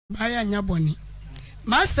baya nyaboni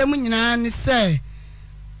masem nyina ne se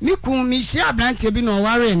miku mi hia ablante bi no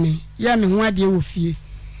ware me ya me ho ade wo fie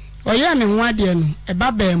oye me ho ade no e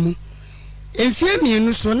baba mu enfie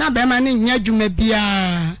mienu so na be ma ne nya dwuma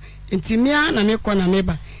bia entimia na me kɔ na me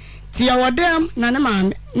ba ti ya wodem na ne ma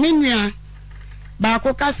ne nua ba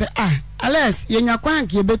ko ka se ales ye nya kwan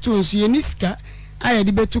ke betu nsu ye niska aye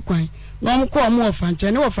de betu kwan no mo kɔ mo ofa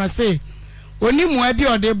nche ne ofa se oni mu abi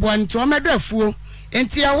ode bo nti o medo afuo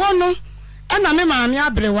enti ya wono ana me ma me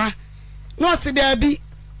abrewa no se da bi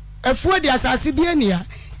afuo di asase bi ania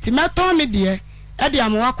ti meton me de e de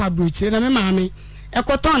amwa kwa brochire na me ma me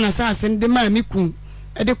ekoton na asase de ma me kun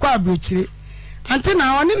e de kwa brochire Auntie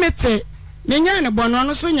Naa oni mete menya ne bono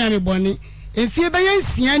no so nya me boni enfie be yan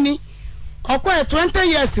siani okwa 20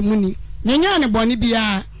 years muni menya ne boni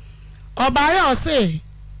bia oba ya o se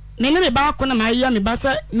me ne me ba ko na ma ya me ba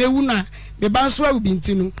sa mewu na me ba so awu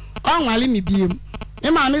bintinu onwale me biem me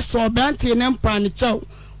ma me so obantie ne mpa ne chew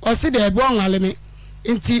o se de ebe onwale me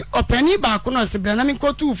nti opani ba ko na se bra na me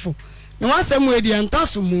kotufo ne wasemu edi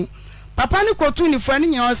antaso mu papa ne kotu ni fani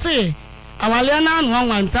nya o se awale na anu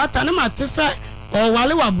onwan sata ne matesa o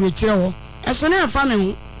wale wa brochire ho eso na fa me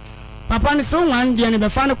ho papa ne so wan de ne be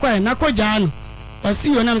fa ne kwa na koja anu o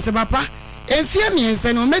si yo na me se papa enfie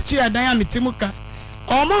miense no metu adan ametimuka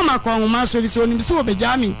o mama kwa nwoma so bi so ni so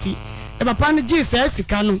obeja minti e papa ne ji se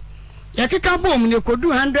sika no ya keka bom ne kodu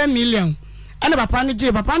 100 million ana papa ne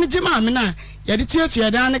ji ma me na ya de tuatu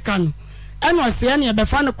adan ne ka no ana o se ne be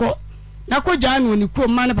fa ne ko na koja anu ni kro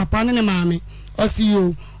ma ne papa ne maame o si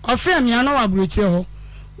yo o fe mi ana wa brochire ho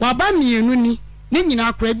wa ba mienu ni nyina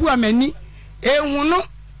akra ebu amani ehun no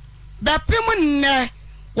da pem nne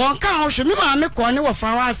won ka ho hwe mi ma me ko ne wo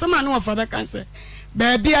fa wa asema ne wo fa be kan se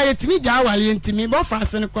ba bia yetimi ja wale ntimi bo fa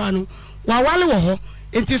ase ne kwa no wa wale wo ho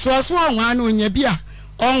enti so so onwa na onya bia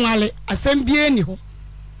onwale asem bia ni ho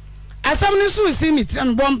asem ne so si mi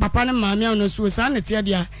tram bom papa ne maame no so sa ne tie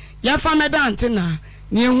dia ya fa me da Auntie Naa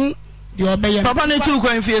ne hu de obeye papa ne tu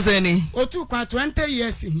kwa mfie se ni o tu kwa 20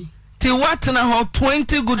 years ni ti what na ho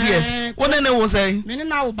 20 good years wona ne wo say me ne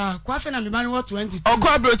na wo ba kwa fe na me ba ne wo 22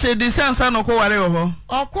 okwa broche di sense na ko ware ho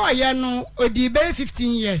okwa ye no odi be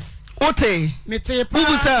 15 years ote me te pa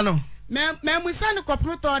bubu sa no me musa ne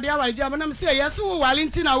kopruto de awale ja bona me se yeso wo wale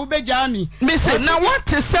nti na wo be ja mi me se na what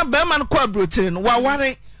se be man kwa broche no wa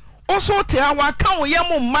ware oso te awa kan wo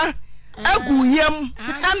yem ma agu yem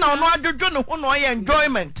na ono adwojo ne ho no ye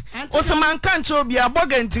enjoyment o se man kan che obi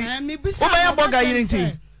aboganti o be ya boga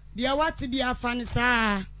yirinti dia wati bi afani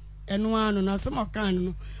saa enu anu na se mo kan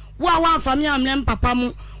no wa fami amle papa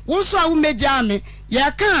mu wo so awu meja me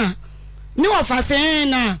ya kan ni wo fa se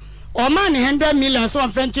na o ma ni 100 million so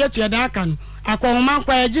on che da aka no akwoma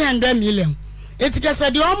kwa eje 100 million etike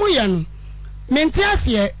se de o mu ye no menti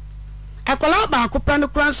ase akola ba akopɛ no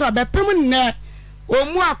kran so abepem nne o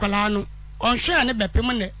mu akola no on hwe ne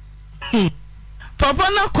bepem nne papa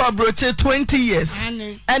na kwa broche 20 years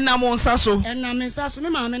ena mo nsa so me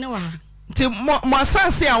maame ne wa ti mo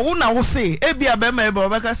asase a wo na wo se ebia be ma ebe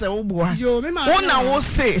obeka se wo boa wo na wo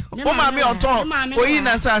se wo maame oto oyi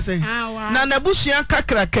na asase na nabusua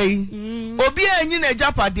kakra kai obi anyi na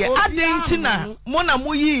Agyapade adenti na mo na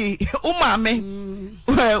mo yi wo maame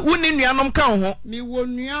wo ni nuanom ka ho mi wo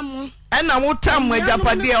nuamo ena wo tam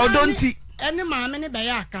Agyapade odonti ene maame ne be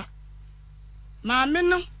ya aka maame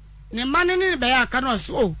no ne mane ne be ya aka no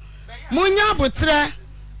so munya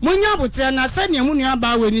botre na se ne mu nua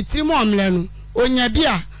ba we ni tiri mo omle no onya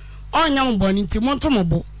bia onya mo boni ti mo ntomo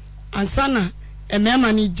bo ansana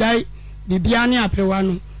emema ni jai bibia ne aprewa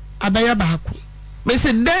no abeye baako me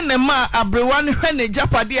se den ne ma abrewa ne hwe ne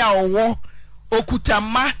Agyapade a owo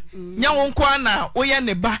okutama nya wonko na oye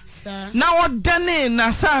ne ba na odane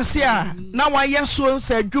na sase a na wayeso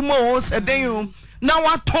se adwuma o se den na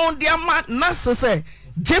waton dia ma na se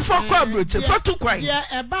jefo kwa broche fatu kwai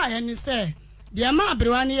ya eba ya ni se dia ma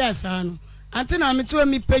abrewa ne yesa no Auntie Naa meto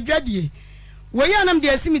mi pedwadie wo ya nam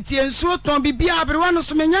dia simitie nsuo ton bibia abrewa no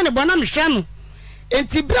so menya ne bona mehwe no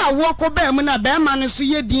enti bra wo ko ba mu na ba ma no so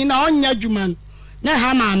ye din na onya dwuma no na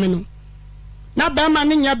ha maame no na ba ma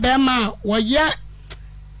ne nya ba ma wo ye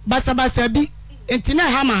basabasa bi enti na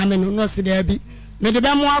ha maame no no se da bi me de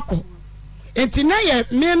ba mu akọ enti na ye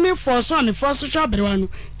me forso hwa abrewa no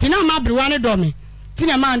ti na ma abrewa ne do me ti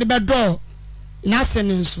na ma de be do na se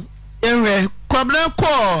ne nso enwe kwabna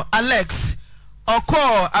ko Alex oko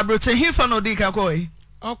abroche hifa no dika ko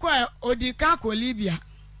oko odika ko Libya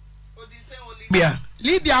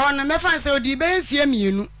Libya wana mefa se odi be mfie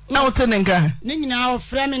mienu na wote nenka ni nyina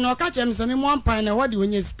ofre me no ka chem se me mo ampan na wode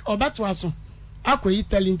onye obeto aso akọ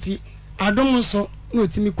Italy nti adom so na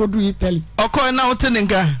otimi kodu Italy oko na wote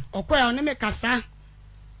nenka oko ya ne me kasa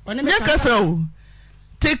me kasa o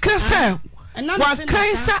te kasa wa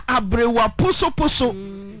kansa abrewa puso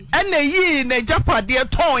ena yi na japade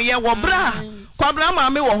ton ye wo bra kwabra ma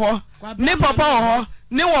me wo ho ne papa wo ho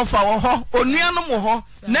ne wo fa wo ho onuanom wo ho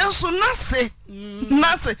nanso nase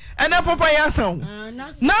ena papa ya san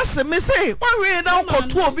nase me say wa we na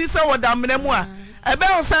koto obi say wo da mena mu a ebe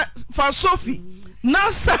o say fa Sophie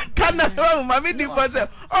nasa kana ma me di for say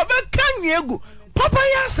obeka nyegu papa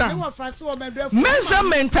ya san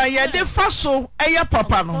measurement ya de fa so eye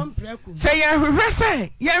papa no say ye hwehwe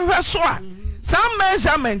say ye hwehwe so a some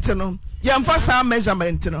measurement no ye mfa some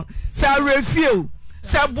measurement no say refuse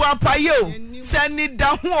say buapayo say ni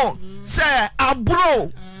da ho say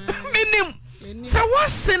abro minim say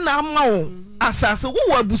wase na ma wo asase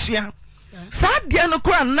wo abusia sa de no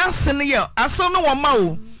kora nase ne ye aso no wo ma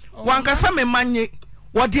wo wankasa me manye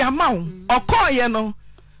wo de ama wo okoye no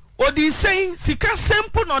odi sei sika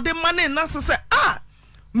sempo no de mane nase say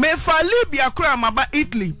me fa Libya kora maba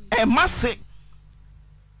Italy e mase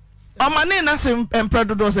o mane nase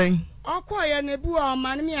empredo do sei okoye ne bu o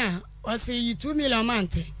mane me a o say 2 million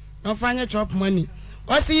month no fanya chop money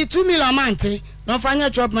o say 2 million month no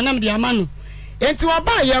fanya chop money de amanu enti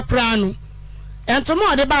oba ye kora no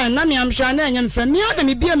entoma de ba na me amhwa na enyem fa me na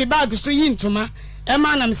me bia me bag so yi ntoma e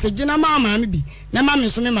ma na me segina ma me bi na ma me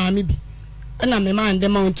so me ma me bi na me ma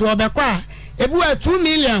ndem onto obekwa ebu 2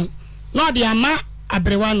 million no de ama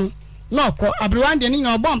abrewa no no ko abrewa de ni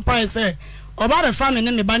nya obon pa se oba be fa me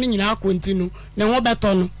ne me ba ni nyina akonti no ne ho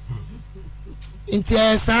beto no enti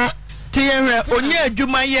esa ti yenwe onye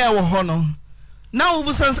adwuma ye wo ho no na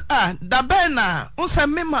ubusans da ben na unsa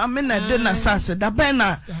me ma me na de na sase da ben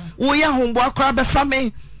na wo ya hombo akra be fa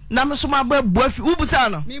me na me so ma ba buafi ubusa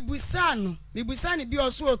no mi busa ni bi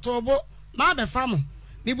oso otobo ma be fa mo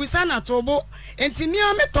mi busa na tobo enti mi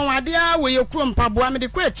o me ton ade a wo ye kuro mpaboa me de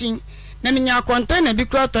kwa chin na me nya container bi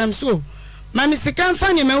kura time so ma mi sika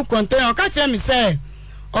mfa ni me container o ka tire mi se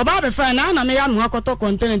oba be fa na me ya no akoto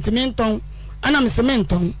container enti mi nton ana me se me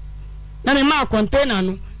nton na me ma container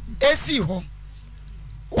no esi ho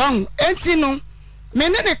won enti no me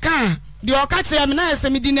ne ka de o ka tire me na ese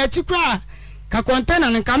me di na chi kura ka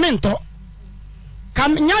container no ka me nto ka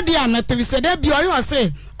nya de ameto bi se de bi o yo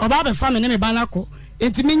se oba be fa me ne me banako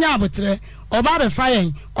enti mi nya abotre oba be fa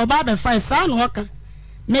yen oba be fa sa no oka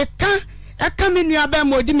me ka eka me nua ba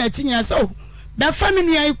modi machi nya so be fa me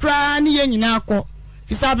nua ikra ne ye nyina akọ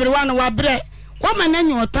fisabere wa no wa bre wa ma na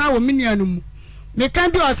nyu ota wo me nua no mu me ka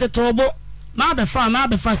bi o se tobo ma be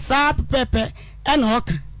fa sa pepe e no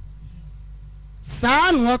oka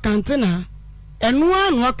sa no oka ntina enu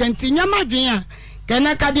anu oka nti nya madwen a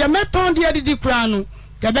kena ka de meton de didi kra no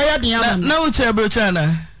ke be ye de ama na uche brocha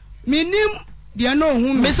na minim de no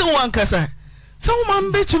hu me se wankasa se wo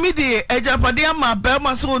man betumi de Agyapade ama ba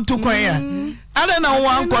ma se wontu kwan ya ale na wo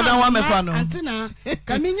ankoda wa mefa no antina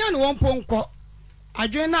kaminya no won ponko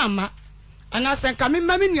adwen na ama anase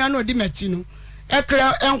kamima me nua no di machi no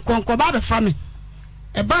ekra enkonko ba be fa me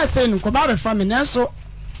e ba se no ko ba be fa me na so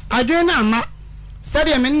adwen na ama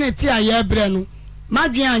sede me ne ti aye bre no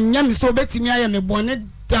madwen anya me so betimi aye me bone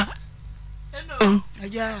da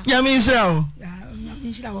ya mi shao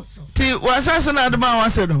ti wasasa na adama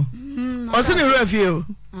wase no osi ni refie o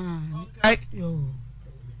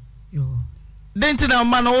yo denti na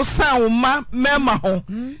ma no sa wo ma mema ho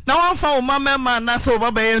na wan fa wo ma mema na se wo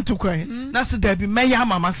baba ye ntukwan na se da bi meya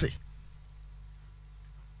mama se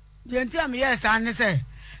denti am yes an se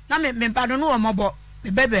na me pado no wo mobo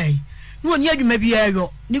me bebe no ni adwuma bi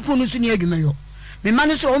ayo ni kunu su ni adwuma yo me ma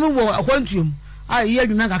no so o me wo akwantuom a ye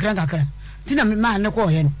adwuma kakra ti na me ma ne ko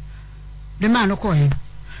he no de ma no ko he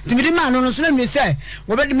ti me de ma no so na me se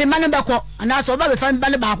wo be de me ma ne be ko ana so ba be fa ba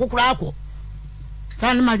ne ba akokura akọ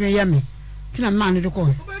sa na ma dwen ye me ti na ma ne de ko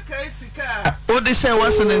he wo be kai sika o de she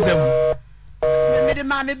wase ne zem me de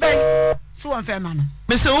ma me be so won fa ma no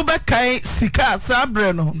me se wo be kai sika sa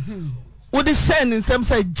bre no wo de she ne nsem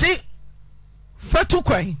say je fatu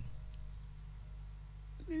kwan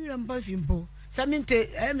mi mpa fimpo saminte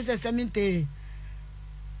me se saminte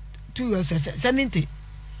 2 years 70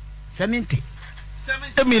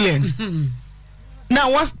 million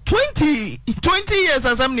now was 20 years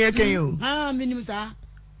as am near you minimum sa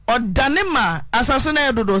or danema assassin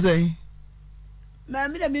do say ma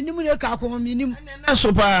me da minimum e ka ko minimum na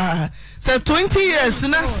so pa say 20 years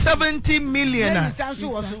na 70 million na so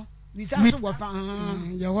wo so we say so wo fa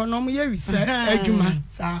ye wo no mo ye wisa adwuma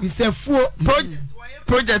wisa fuo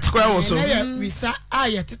project kwa wo so ye wisa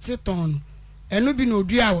aye tete ton enu bi na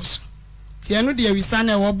odua wo so ti enu de wisa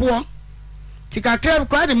na wo bo ti kakra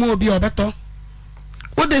kwa de mo obi obeto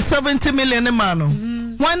wo de 70 million ne ma no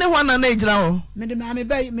wan ne wan na ejira wo me de ma me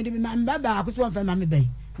bay me de ma ba ba ko so fa ma me bay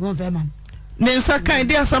won fe man ne nsa kan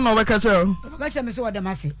dia sa na obeka chero obeka me so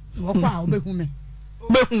wadamase wo kwa obehu me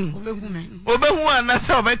obehu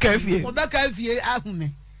anasa obeka afie ahu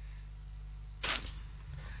me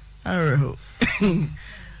arho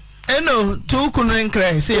eno tu kunu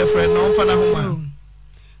nkra say your friend no fa na homa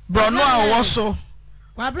bro no a wo so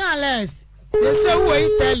kwa bra les se wo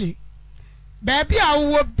Italy baby a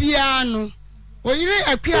wo bia no oyire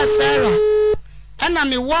akua Sarah ana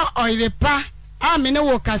me wo Oyerepa a me ne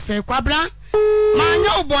wo kase kwa bra ma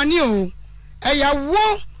nya oboni o eya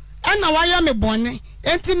wo ana wa ya me boni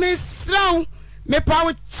enti me sraw me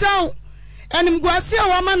pawo chaw enim guase a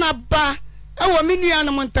wa ma na ba e wo me nua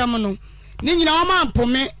no montam no ni nyina wa ma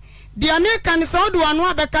mpome dia me kan sa odo anu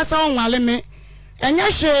abeka sa onwale me enya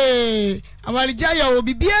hwe awarija ya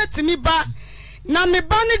obibia timi ba na me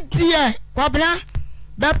ba ne die kwabra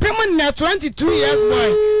ba pem na 22 years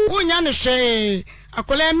boy wonya ne hwe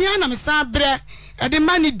akola mia na me sa bre e de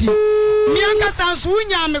mani di mia ka sa so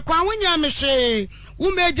wonya me kwa wonya me hwe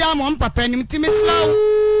wo meja mo papa nim timi slaw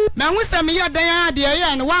me hu se me ya dan ya de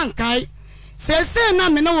ya ne wankai sese na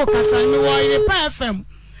me no wo kasa me wo Oyerepa FM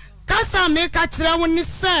kasa me ka kire wo ni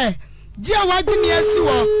se je wadi mi asi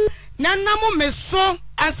wo na namu me so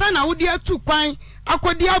asa na wodi atu kwan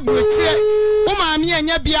akodi aburochie wo maami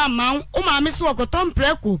anya bia mawo wo maami so okoton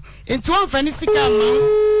preko enti won fani sika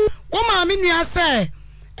mawo wo maami nua se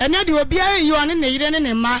enya de obi ayi one ne yire ne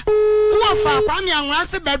ne ma wo fa kwa mi anwa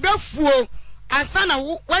se bedofuo asa na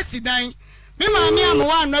wasidan me maami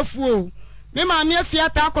amwa anafuo me maami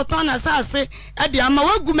afiata akoton na sase e de ama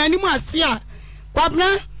wagumani mu ase a kwabna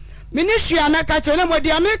ministry ameka chele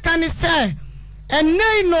modi ameka ni se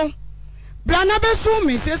enei no blana besu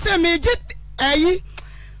mi se meji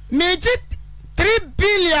 3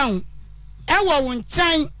 billion ewo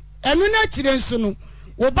wonchan enu na chire nso no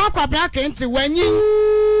wo ba kwabna krenti wanyi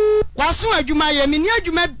waso adwuma ye mini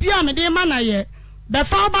adwuma bia me de ma na ye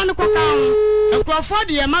befa oba ne koka ho ekrofo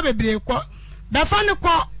de ye ma bebre ko befa ne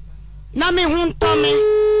ko na me hu ntome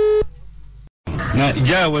na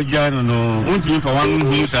ja wajano no untimi fa wan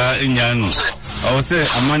hu sa enya no o se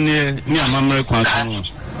amane ni amamre kwanso no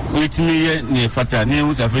witimi ye ne fata ne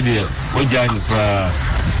hu sa fede wajani fra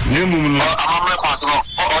ne mum no amamre kwanso no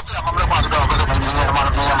o se amamre kwanso do ko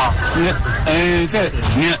se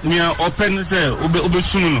ni open se obe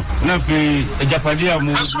sunu no na fe Agyapade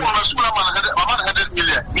amu sunu ma 100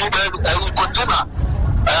 million ni be container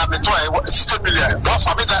me to 60 million do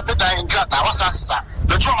for me that in grata wasasa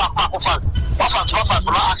the trauma papa fans wafa for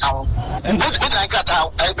account and me grata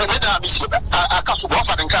me da mi akaso go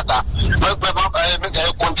for the grata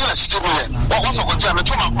container 60 million wafa container me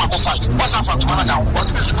trauma papa fans wasa for account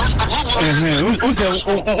was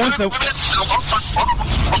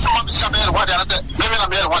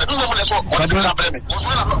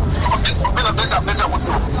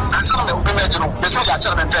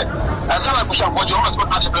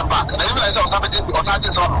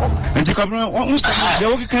nti kabra won de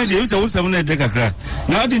wo kan de wo se na de kakra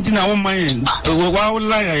na odi nti na wo man wa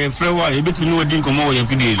line ya frewa e betu no odi nkomo wo ya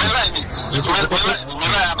fidie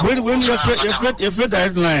when you free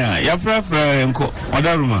direct line ya fra nko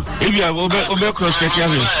odaruma e bia obe cross check ya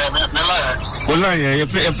line ya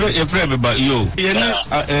free be ba yo ye na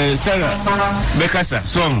Sarah bekasa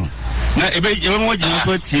song na ebe mo ji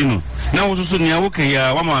nso tie no na wo so nia wo kan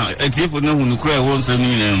ya wa ma atiefo na hunu kura wo nsam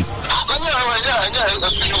ni nyam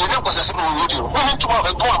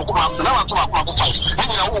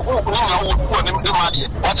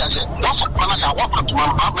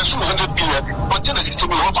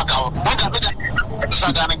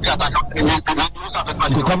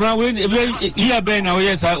kabra we iya be na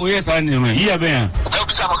we sa ni me iya be ya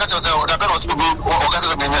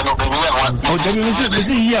o demi we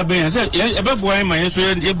say iya be ya say e be boy ma yeso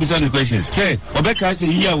e bisa ni questions say obeka say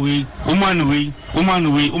iya we woman we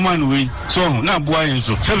so na boy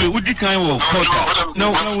yenso say we di kan wo court na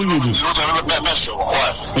we need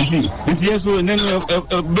nti yeso nen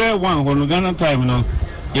be one ho no Ghana time no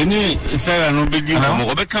yeni Sarah no be di mo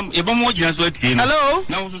obeka e ba mo gina so atie no hello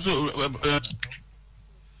na so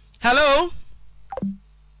hello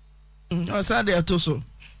o sa de atoso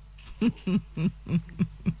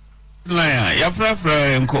laya ya fra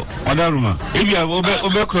nko odaruma ebia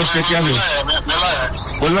obe cross check ya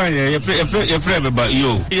wala ya fra be ba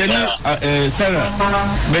yo ye na Sarah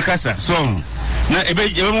bekasa song na ebe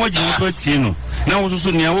mo gina so tie no na wo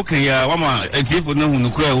so nia wo kan ya wa ma atiefo na hunu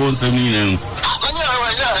kura wo nsam ni nyam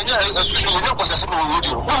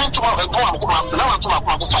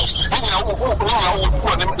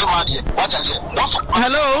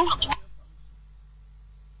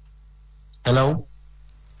hello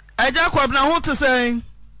Aja kwabna ho to say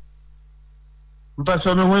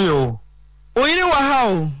mpacho me hu yo oyire wa ha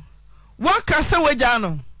o waka se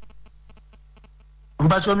wejano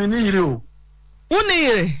mpacho me ni yire o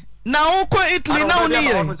unire na uko Italy na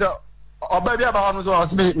unire oba bia ba hono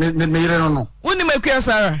so me yire no uni mekua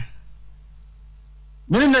Sara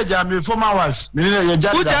mini na ja me former wife mini na ya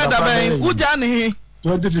ja da ben uja ne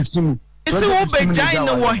 2015 isi wo be jai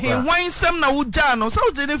na wo he wansem na uja no so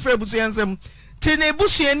je ne frɛ busu yansem ti ne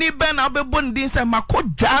busu ni ben na obebo ndin se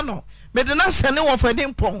makoja no me de na hye ne wo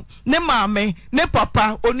fadin pon ne maame ne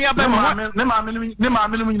papa onua be ne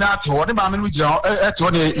maame no nyina ato ne maame no gira eto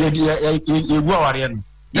ne ye gu aware no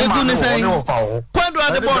ye du ne say Kwadwo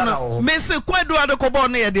ade bon no me se Kwadwo ade ko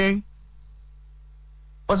bon no ye den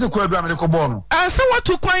o se Kwadwo ade ko bon no so what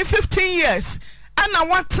to coin 15 years ana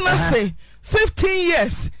watena say 15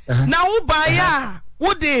 years na wo ba ya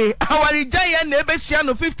wo de aware giant na ebe hia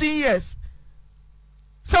no 15 years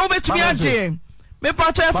so wo betumi age me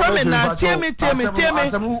pacha from me na tie me me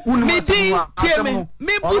di tie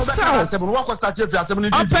me busa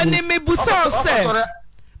opani me busa say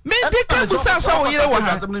me di ka busa so wo yire wo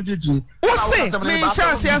ha wo say me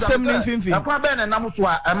chance asem ni mfimfi akwa be na nam so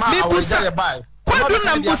a ma aware ye bai Kwadu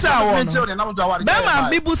na mbusa wo bema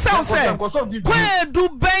mi busa wo se Kwadu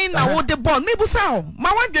ben na wo de bon mi busa wo ma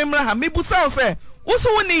wadwemra ha mi busa wo se wo so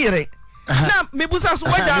wo ni yire na mi busa so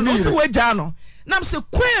waja no so waja no na me se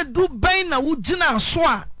Kwadu ben na wo gina so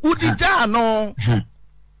a wo di ja no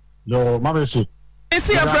no ma be so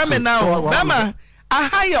esi afra me now bema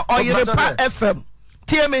aha ye Oyerepa FM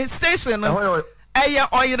TM station no eye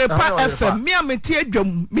Oyerepa FM mi ameti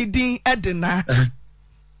adwam mi din edena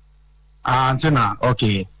Auntie Naa,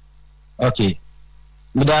 okay.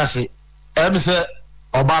 Midasi, say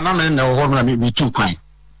oba na me na wo na me two kwan.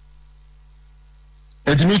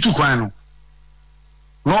 Edi me two kwan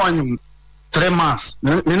no anyum 3 months.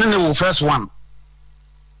 Me ne first one.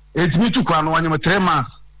 Edi me two kwan no anyum 3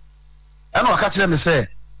 months. E no ka kire me say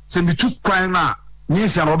me two kwan na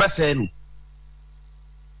nyinsia no obese no.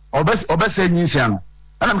 Obese nyinsia no.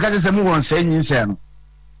 Ana me ka kire say mu won say nyinsia no.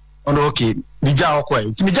 Ono okay. Bija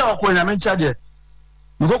okwe. Timija okwe na mencha de.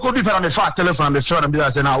 Ngoko bi para me fa telephone me show na bi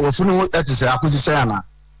say na wo funu etise akusise ana.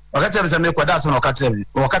 Okate me say me kwada say na okate me.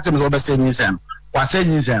 Okate me so be say nyinsen. Wa say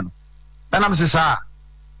nyinsen. Na me say sa.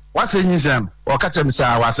 Wa say nyinsen. Okate me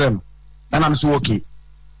say wa say. Na me say okay.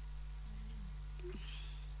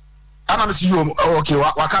 Ana me say yo okay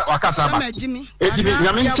waka sa ba. Eti bi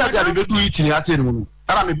na mencha de be do itini ate no mu.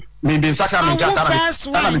 Ana me be saka me gata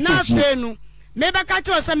na me. Meba ka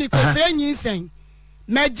cho sa mi ko se nyinsen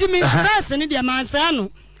magimi first ni de mansa no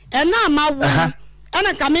e na ma wo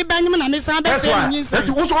ana ka me banyim na me san be se nyinsen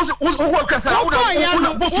eti wo kasa wo botu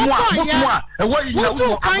e wo yi na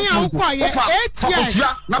wo kan ya wo ko ye etie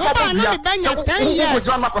na fa bodua banya 10 years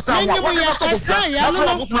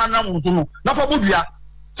na fa bodua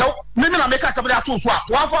so me na me ka sa be ato so a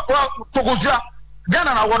wa fa togozia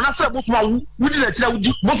Ghana na wo na fa bosu ma wo di na kira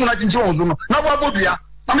bosu na tinchi wo zo no na wa bodua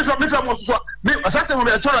me from so me asante mo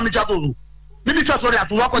be tora me chato zo me bi chato ya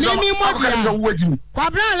to wa ko jo ma wo wadi mi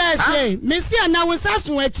kwabra la say me si ana wo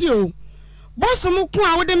saso achi o bosu mu ku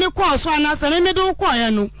a wo de me ko so ana sa me do ko ye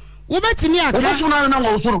no wo betimi aka bosu na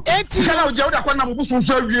wo so ro sika na wo je wo da ko na mo bosu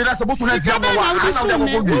so awie na sa bosu na dia mo wa ana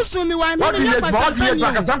wo bosu mi wa me me kwa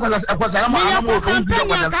sa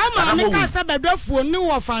ma me ka sa bedofuo ni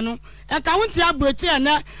wo fa no e ka wonti abrochi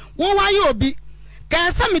na wo wa ye obi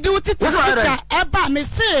Kasa mi do titi picture eba me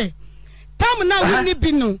say tam na woni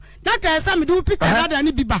bi no na kasa mi do picture dada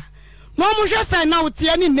ni biba no mo hwe say na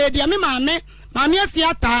wotie ni nedi me maame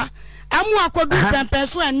Afia ta amu akodu pempe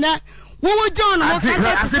so enne wo John mo kasa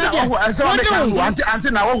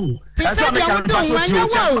Auntie Naa wo asa me kan pa so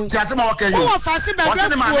ti ase ma okay yo wo fasi be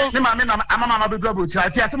do me maame na mama be do abrochi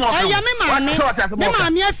ti ase ma okay eya me maame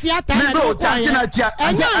Afia ta na do Auntie Naa ti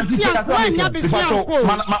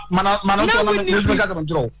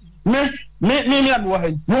me am wo ha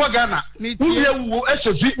no wa Ghana uni ewu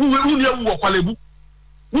ehyefi uni ewu wo kwalebu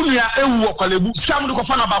uni ya ewu wo kwalebu scam do ko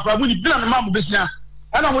fa na ba kwa muni bila na mamu besia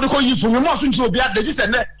ana mo de ko yi fu me mo so nti obi adaji se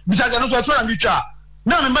ne bisa se no to na mi twa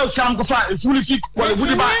na me ma scam ko fa fully fit kwalebu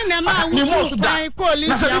di ba ni mo so da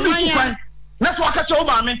na se mi tu kwan na to aka cho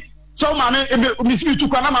ba me so ma me mi si tu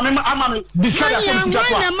kwan na ma me ama me bisa ya so tu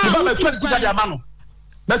kwa ba me twa di da ama no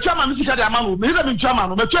na chama mi sika de amanu me hira mi chama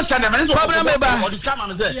no me twa sika de amanu so problem me ba o di chama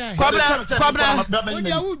me say problem o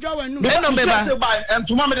de wo jwa wanu me no me ba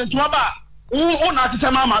entuma me entuma ba o na ti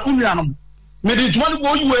chama ma unua no me the one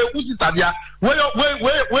wo you who sister dia where obra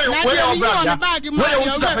dia where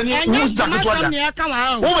you sister ni who sister to dia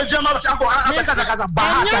wo be jema akọ akaka ba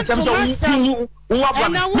ka tem so wo abua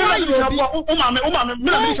me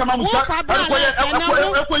me kama musa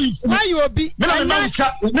akọ yi why you obi me na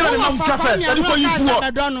musa first akọ yi fu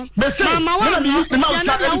me say me na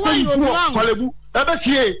musa akọ yi fu kolebu ebe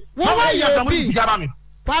fie why you obi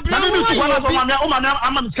Pablo o ma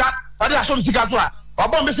ama misa ade aso misa to a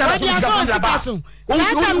obo me say na misa ba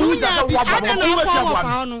sata munya bi ada na kwa wo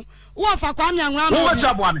fa no wo fa kwa nyanwa no wo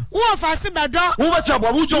cha boa me wo fa se bedo wo cha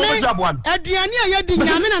boa wo cha boa me aduane a ye di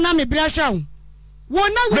nyame na me bra hwa wo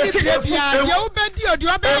na wo di bia de wo be di odi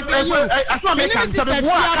obe de yo aso me kan se be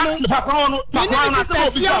wo aka fa kwa no na se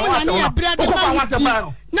obi sa wa se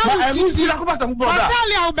wa na wo ti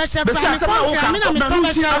batali a wo be se pa me ko me na me to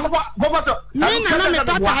be sha me na me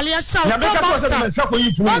to tali a sha wo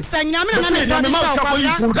box nyame na me to be sha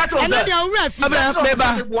ene de wo rafi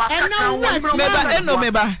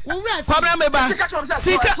meba kwabra meba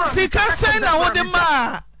sika sen na wo de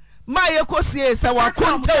ma ye kosie sa wa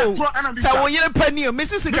konto sa wo yere pani o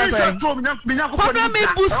mesi sika sen kwabra me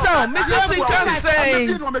busa mesi sika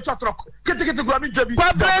sen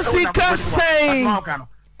kwabra sika sen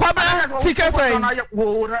kwabra sika sen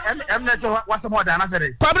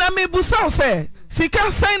kwabra me busa se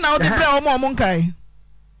sika sen na wo de bra o mo nkai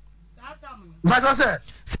va se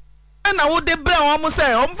na wo de bra o mo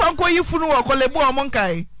se o mfa nko yifunu wo kolebu o mo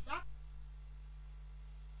nkai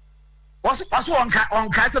What's on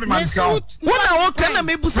Kaiser Manska? What I can I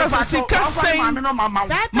maybe say, Mamma,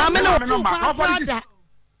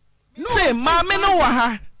 say, Mamma, no,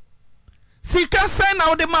 waha. Sika say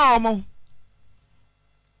now the mamo.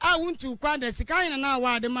 I want to quite the Sika and now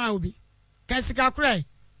why the Maubi. Cassica cry.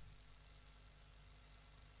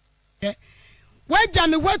 Where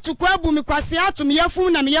Jammy went to Quabu me quasia to me, your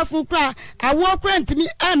phone and your food cry. I walk rent to me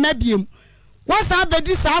and maybe. What's up, but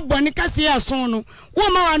this up when Cassia sono?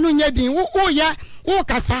 Woman, no yedin, oh, yeah, oh,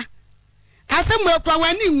 Cassa. I said, well,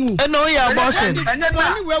 when and no, yeah, Boston, and then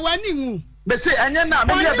when you say, and then now,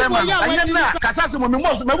 Cassas, when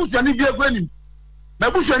most maybe you need be a granny.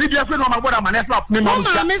 Maybe you need be a granny on my water, man. That's not me,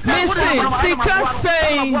 Sika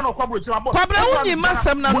saying, Pablo, you must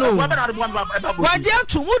have not known. Why, dear,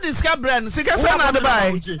 to wood is Cabran, Sika saying, I'll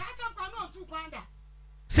buy.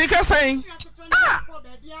 Sika saying,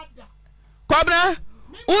 Kwabra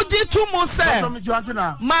uji tumu se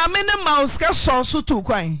ma me ne mouse ka so so tu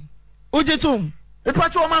kwan uji tum e pa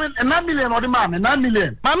cho ma 9 million or the ma 9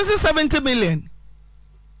 million ma me 70 million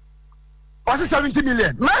o 70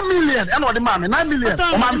 million 9 million and or the ma 9 million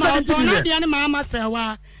o ma 70 million na ma ma se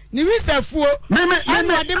wa ni wi se fuo me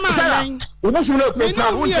de ma o bo so na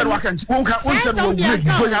ko won chere wa kan won chere wo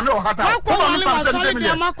to ya na o hata o ma 70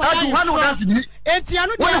 million adu wa no dance ni etia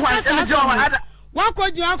no de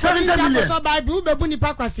Wakoji akọ so Bible bebu ni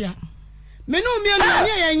pakwasia. Menu mienu ni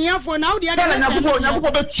yenyafo na udi ade na Yakufo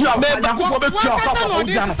betua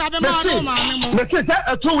me say say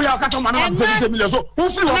etu we akasa ma na 70 million so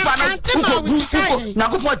ufiri wo fa na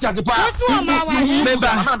Yakufo tiate pa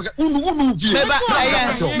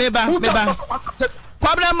meba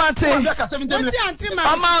Kwabra mate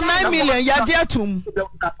Oma 9 million ya dia tum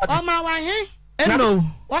Oma wa he eno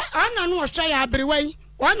ana no hwe ya abrewai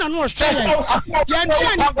wana no hwe ya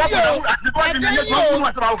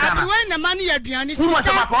abrewai na mani ya aduane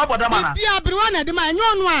sika bi abrewai na de ma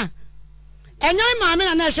enyo no a enyo ma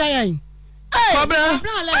me na hwe yan Kwabra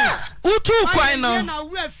utu kwan no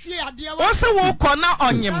o se wo kọ na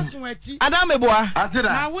onyem adameboa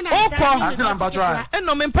o kọ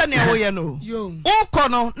eno me mpa ne wo ye no o kọ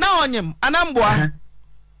no na onyem anamboa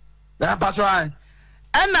da patron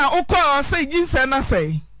ana o kọ se jinse na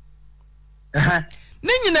sei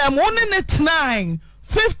ni nyina mo ne tonight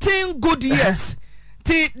 15 good years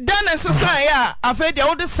ti dana sesa ya afa dia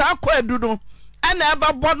wo de sa kọ adu no ana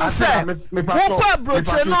aba bo no se wo kọ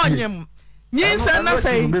abroche na onyem nyinsa na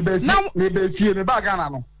say na me be fie me ba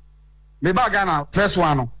Ghana first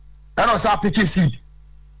one no e no sa picky seed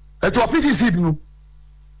e to picky seed no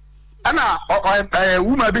ana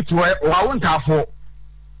woman be to wa won tafo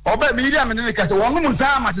oba me iri amene ne kase won mu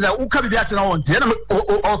sa ma te da wo ka bibia te na won te na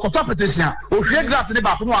o koto petition o hwe graph ne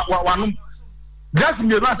ba ko wa no gas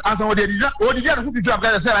me ras ansa o de dia no pipi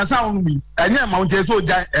abga se ansa won mi anya ma won te so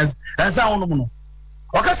ja ansa won no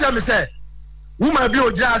o ka tell me say woman be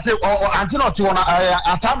oja say Auntie Naa to na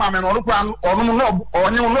atama me no no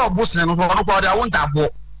onye no obusene no no kwa dia wontafo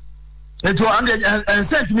eto and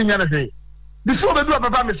sent me nyana dey before be do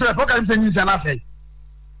papa me say program say nyinsa na say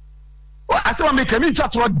ase wa me kemi twa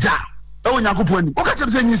to ja e onyankopon ani o ka che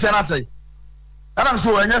say nyinsa na say ana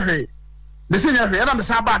so anya hwe de say nya hwe ana me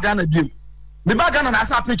sa ba Ghana biem me ba Ghana na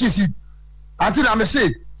asa pekisi Auntie Naa me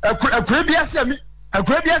say akura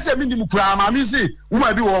biase me nim kura ma me say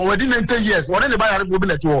woman bi wo wadi 90 years wo ne ba yare bo bi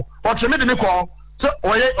let wo o tweme de me ko so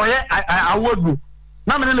oye awodu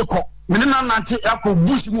na me ne ko me ne na nante akọ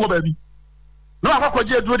bush mu ba bi no akọ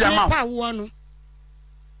je aduro de ama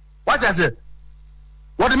what I say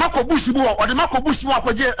what the mako bush mu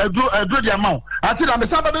akọ je aduro de ama Auntie Naa me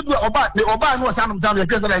sa ba bedu oba no sanum sam ye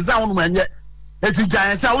kesa na exam no enye eti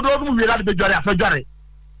giant say wo do mu wi la de bedware afedware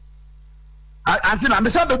Auntie Naa me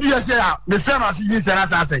say bedu ye say me friend as yin say na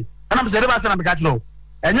say na me say ba say na me ka tlo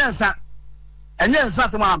enye nsa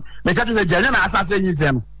se ma me ka tlo say enye na asase yin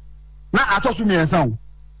say no na atosu mi ensa o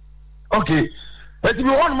okay eti bi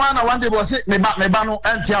one man na one day bo say me ba no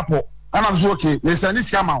anti apo and I'm so okay me say ni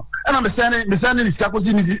sika ma and I'm saying ni sika ko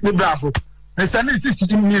si ni brafo me say ni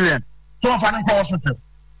 60 million so fa na hospital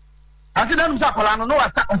Auntie Naa me say akola no wa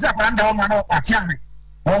start say akola nda wo ma no atia me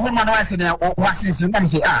wo ma no ase ne wa sisi na me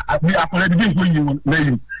say bi akola bi nko yin na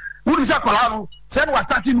yin wo ni say akola no say no wa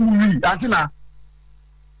starting mu wi Auntie Naa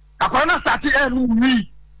akola na starting mu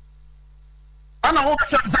wi ana wo ka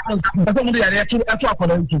say ko mo de yare eto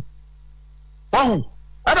akola nto oh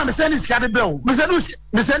ana me say ni sika de bel me say ni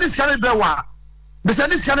sika de bel wa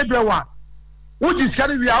wo ji sika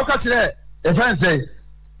de wi a wo ka kire e friend say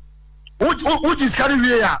wo ji sika de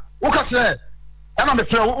wi a wo ka kire ana me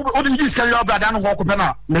frɛ wo de sika de brada no ho ko pe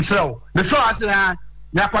na me frɛ ase ya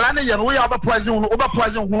akola ne ye no wo ya poison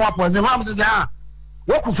am say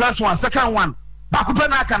wo ku first one second one ba ku pe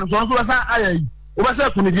na aka no so sa ayayi wo ba say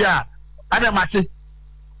kunidi a ada mate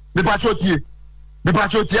me patriotie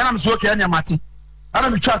ana me so ke anya mate ana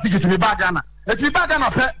me twa ticket me ba Ghana eti ba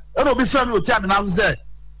Ghana pe e no bi frɛ me oti adena say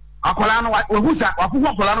akola no wo hu sa wakuhu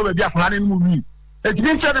akola no ba bi akola ne mu wi eti bi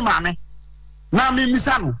frɛ ne maame na me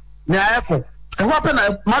misa no ne ayeko e ho pe na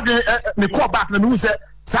madwe me call back na me hu say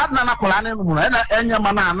sad na akola ne no na enya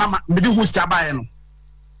ma na me di hu ska bae no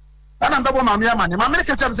ana ndabo maame ya mane maame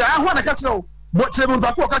ka kyem say ho na ka kyerɛ bo kyerɛ mu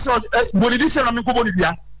ba ko ka kyerɛ bo di kyerɛ na me ko bo ni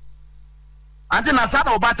bia Auntie Naa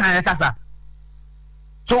sada obatan ya kasa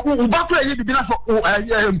so uba ko ye bibi na so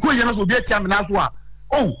ko ye na so bi atia me na so a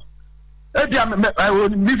oh e bia me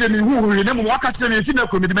ni hu ne mu waka kyerɛ me fi na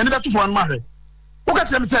ko me de me ne beto fo no ma hwɛ wo ka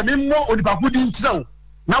kyerɛ me say me mo onipa ko di nkyerɛ wo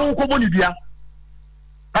na wo ko bo ni bia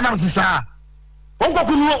ana me sisa wo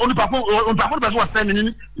ko no onipa ko be so wa me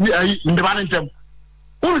ni ndeba ne ntem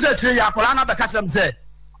wo se kyerɛ ya akola na be ka kyerɛ me say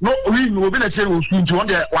no we no be na kyerɛ wo school nti won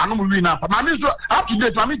de wa no mu wi na ma me so up to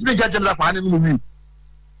date ma me timi gya za kwa ne mu wi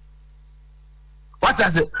what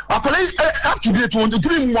is it akola up to date won de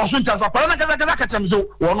timi mo so ntia so akola na gaza ka kyerɛ me so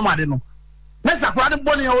wo no ma de no me sa akola ne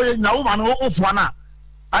boni ya wo ye nyina wo ma no ofu ana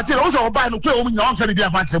ati wo so oba no kwe wo nyina won fa bi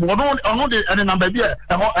afa kyerɛ mo ono de ene number bi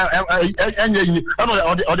enye yi ono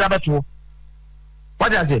ode abeto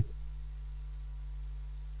what is it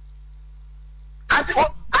ati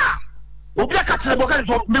obi aka kyerɛ bo ka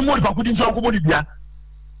so me mo ba kudi nkyerɛ ko bo ni bia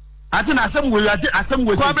ati na asɛm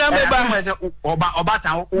we problem oba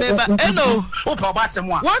ta eno o pa oba asɛm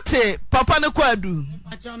a what papa ne kwadu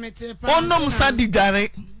onom sa di dware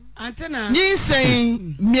Auntie Naa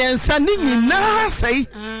nyinsen miensa ni nyina sei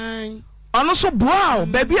ono so boa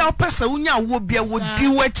baby a opesa unya wo bia wo di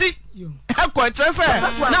wachi akọ kyerɛ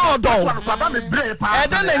sɛ na odo baba me bre pa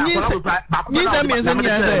ɛda na nyinsen miensa ni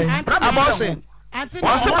sɛ abortion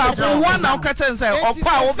Ose baako one na ukachen say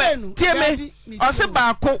okwa wo be tie me ose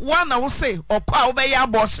baako one na wo say okwa wo be ya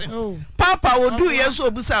abortion papa wo do yeso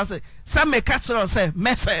obusa say me ka kire say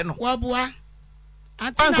mese no waboa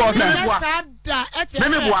Auntie Naa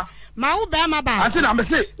sada boa ma wo be ma ba Auntie Naa me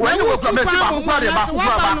say when you go me say baako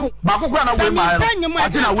kwa na we ma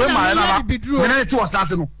Auntie Naa we ma na me na ti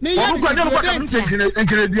wasase no wo kwa de no kwa ka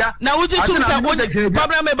nkredua na uji tum say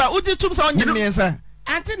problem me ba uji tum say onyi miensa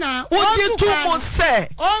Auntie Naa uji tum say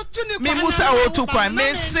me musa otu kwa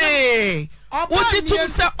me say uji tum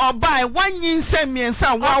say obai wanyinsa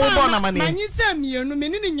miensa wa wo bo na mane manyinsa mienu me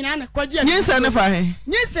ni nyina na kwaje nyinsa ne fa he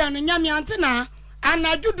nyinsa no nyame Auntie Naa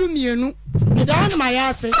anajudu mienu me da on my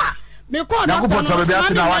ase me ko na ko potso be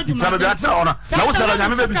ati na wati tsabe be ati ona na wo sala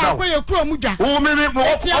nyame be bisa ko ye kuro mudwa o me o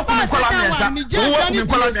ko kola mensa o ko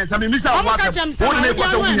kola mensa me misa wa o ne ko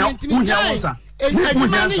so unya wonsa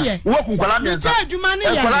adwuma ne ye wo ku kola mensa adwuma ne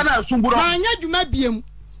ye kola na sumburo ma anya adwuma biem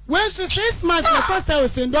we so 6 months na kosa o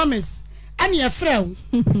sendomes ani e frɛ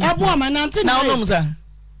ebo o manante na onom za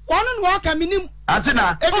wono no waka minim Auntie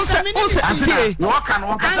Naa Auntie Naa wo kan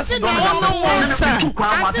wo kasa se don sa tu kwa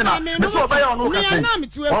Auntie Naa me so oba ya ono kasa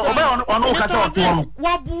oba ya ono kasa oto ono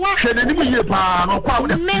waboa hwe ne nim yie pa no kwa wo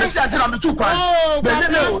me se Auntie Naa me tu kwa be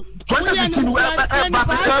ne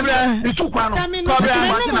 2015 we took one.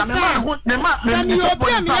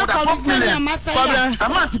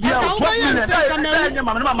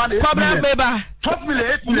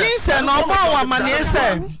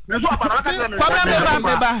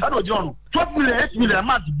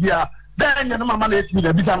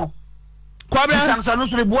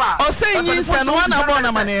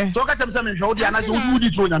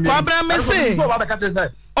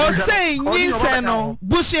 O say nyinse no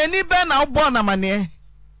busheni be na obo na mane.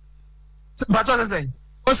 But what say?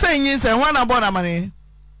 O say nyinse wan na obo na mane.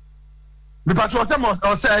 The patrol tell us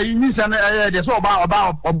o say nyinse na dey so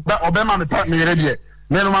obema me part me ready.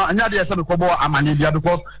 Me no anya dey say me ko bo amane bia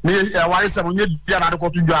because me wari say mo nye bia na de ko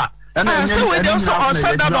tu dwa. And so we dey so o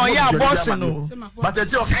say that on ya boss no. But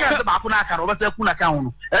the o say ba ku na aka o say ku na kan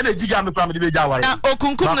no. E na jiga me kwa me dey be ja wari.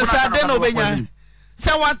 Okunkum no say de no obenya.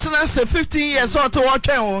 Say what say 15 years or to watch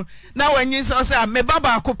now when you say me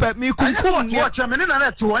baba akupe me kunkum watch me na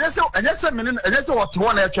net wo say me what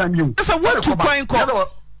one na atwa me say what to kwan ko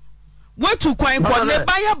ne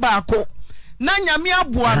baya baako na nyame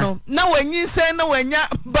aboa no na when you say na wanya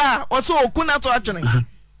ba o so okuna to atwene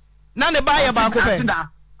na ne baya baako pe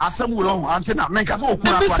asem wo ho Auntie Naa me nka so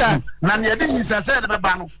okuna atwene na ne de yin say de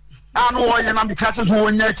ba no a no wo ye na me ka so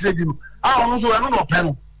wonya akire di no a ono so eno no pe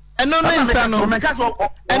no eno ne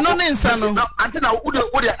insano Auntie Naa wo de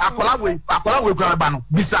akola we kura ba no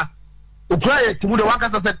bisa okura ye timu de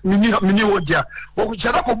wakasa se mini hodia wo ku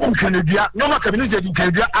cheda ko bon kanadua nyoma kabini ze di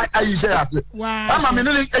kanadua ayi she ase ama me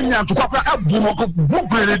ne enya ntokwa abu no ko bu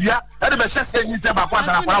kanadua e de be hye nyi se ba kwa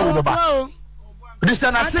sana kwa wo ba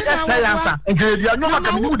bisa na se science kanadua nyoma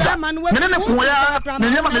kabini uda me ne ko ya me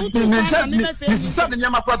nyama me sisa de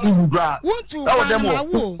nyama kwa tu gura e wo dem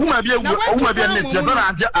wo uma bia ne tie no na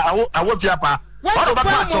ante awo fia pa ono ba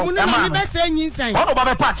pa cho e ma ono ba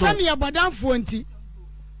be pa cho me ya bodanfo nti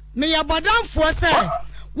me ya bodanfo se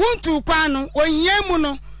wontu kwan no ohia mu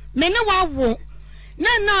no me ne wawo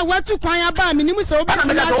na watu kwan ya ba me nimu se obi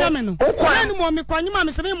ti na acha me no na ni mo me kwanyuma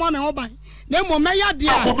me se me mo me ho ban na mo me ya de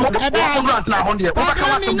a ebe na ho de o ba ka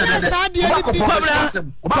wasem de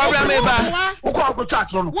problem me ba o ko go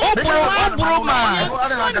chat no bro ma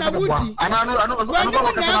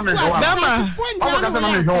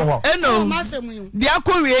eno dia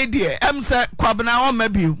ko wie de em se kwabna o ma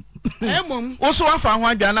biu emom wo so afa ho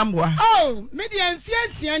adwana mboa oh me de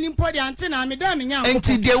amfiasia ni mpo de Auntie Naa me da me nya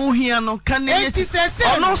enti de wo hia no kan ne yeti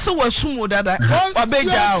ono so wasum dada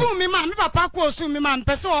obeja o me ma me papa ko sum me ma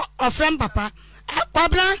mpese ofrem papa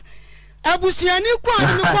kwabra abusuani kwa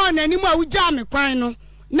na anim a wugya me kwan no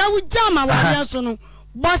na wugya ma wari so no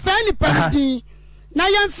bosa ni padi na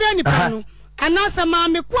yemfre ni pa no anasa ma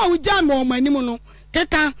me kwa wugya me o manim no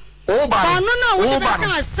keka ba no na wo be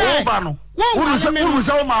kan se Uru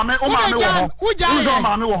se o mame wo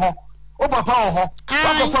ho o papa wo ho o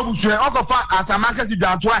fa busue o ko fa asamaka si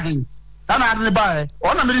dwanto ahen ana ade ne ba e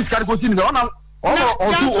ona me riska ko sin ona o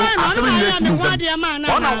tu asem ni leti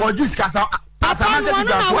ona o diska asamaka si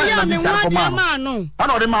dwanto ahen na diska ko ma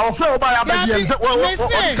ona o de ma o fe o ba ya ba je o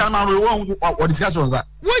diska ma o discussion za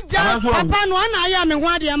wuja papa no ana ya me ho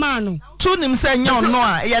ade ma no tu nim se nya ono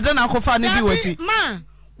a ye de na ko fa ne bi wachi ma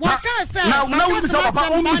wakasa na we so papa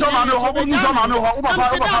o mu so ma me ho o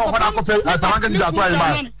papa o ko fe asamaka si dwanto ahen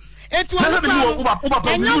ba etu o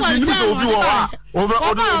papa ni so obi wo ha o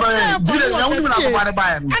dire na unu na ko ba ne ba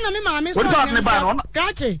ya ana me ma me so ne ba no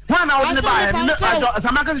kache na o ne ba ya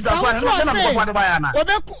asamaka si dwanto ahen na ko ba ne ba ya na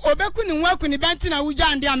obeku ni nwaku ni benti na wuja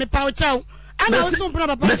ande a me pa o chew ana o so mpona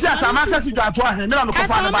papa me si asamaka si dwanto ahen me na ko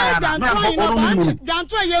ba ne ba ya na ko o mu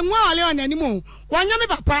dwanto ye nwa ole on animu wanya me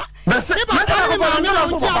papa me papa me ma me na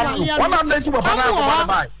so papa wona me si papa na ko ba ne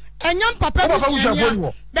ba enyam papa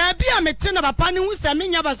busuanya da bia mete na papa ne hu se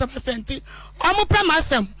menya basa percent omo pe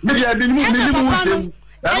masem me dia bi ni mu sem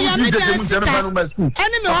ya mi je mu sem pa no ma school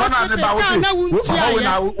ene me hospital na wunti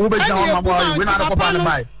ya wo be ja ma boy we na ko pa ne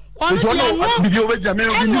bai so no bi o be ja me ni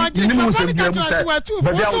mu sem bi mu se ba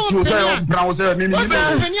dia o ti o so brown so mi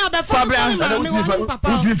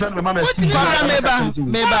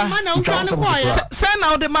se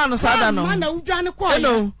na o de man sa da no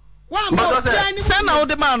hello say na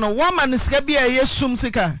the man one man sika bia yesum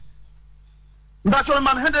sika mpacho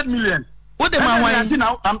man 100 million what the man why Auntie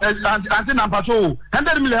Naa mpacho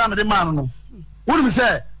 100 million na the man no what me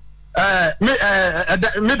say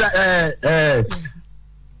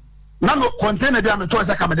na no container bia me to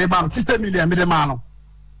say ka me the man 60 million me the man no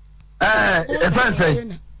e friend say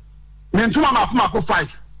me ntuma ma kuma ko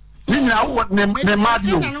 5 ni nyina wo ne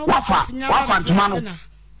madio wafa ntuma no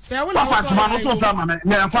wafa ntuma no so fa ma me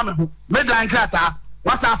mfa me ho me dan krata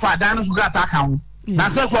wasa fa dan no krata ka ho na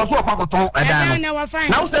se ko so kwa koton edan no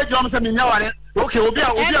na wo se jom se minya ware okay obi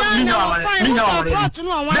a minya ware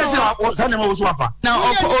say na mo so afa na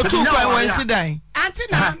otu kwan wan sidan Auntie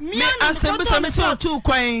Naa me asembe se otu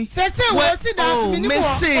kwan sese wo sidan mi ni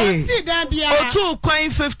sidan bia otu kwan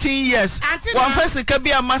 15 years wan fese ka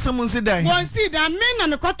bia masem sidan won sidan me na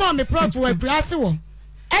me koton me plot wo brase wo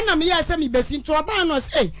ena me ya se me besi nto oba no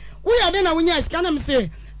say wo ya de na wo nya sika na me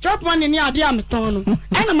say chop money ni ade ameton no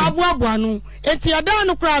ena maboaboa no enti ada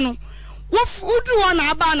no kra no wo udu wo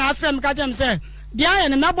na aba na afrem ka jem say dia ye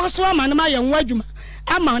ne meboso ama ne ma ye nwa adwuma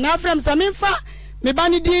ama na afrem say me fa me ba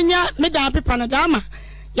ni dinya me da pepa na da ama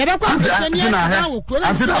ye be kwa petani ya na wo kro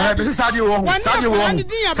Auntie Naa be saje wo saje wo no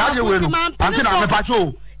Auntie Naa me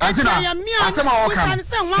pacho Auntie Naa asema wo kan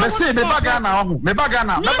me say me baga na wo me baga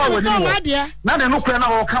na me ba wani wo na ne no kra na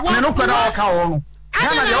wo ka ne no kra na wo ka wo no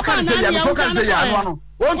Ghana de okan say ya me fokan say ya no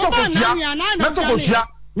won to ko tia me to ko tia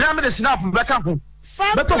me am de snap be kan ko me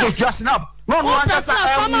to ko tia snap no no ankasa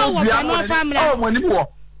no bia no mo ni wo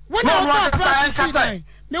no no ankasa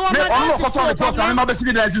me wa ma ko to ko kan ma be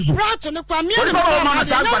sibi da zizu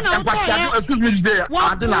excuse me today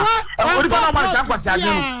Auntie Naa odi ba ma san kwasi ade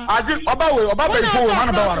no ade oba we fo ma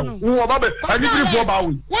no ba waro wo oba be ani biri fo ba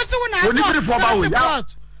we oni biri fo ba we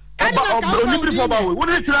onibiri fo ba we wo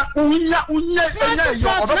ni tira unya yo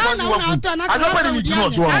oba ko ni wa adaba ni timo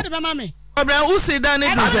to obra usi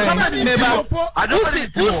dane du say meba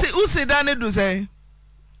usi dane du say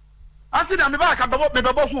Auntie Naa me ba ka bebo me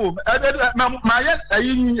bebo so ma ye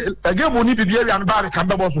ayi agebo ni bibia wi an ba ka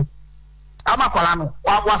bebo so ama kwala no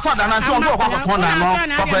wa fa da na se on ko ko na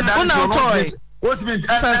no ko pe da no o ti bi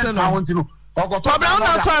sa won ti no ko to obra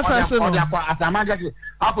una to asase no asama gese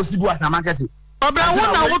aposibu asama gese obra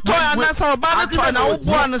wona wo to anasa oba ne to na wo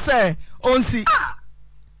bo an say onsi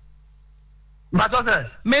mbato say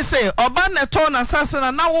me say oba ne to na asase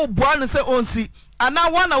na wo bo an say onsi ana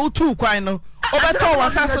wana wo tu kwan no obeto wa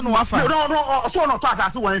asase no wafa no so no to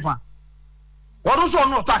asase wan fa wo so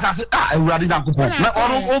no to asase ewurade jankoko na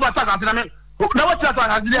o ba to asase na me na what to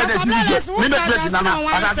asase dey si me me president na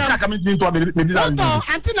asase na kam tin to me di that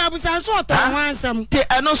Auntie Naa busan so to wansam te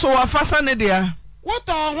eno so wafa sa ne dia what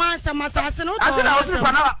to wansam asase no to Auntie Naa o si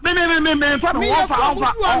pa na me fa no wo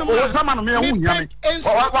fa ma no me hu nya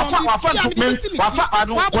me wafa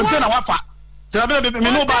adu container wafa tell me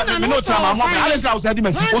no ba me no tell ma I let house di me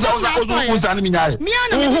o za ni mi nyae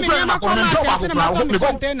o pe ma ko me do ba ko me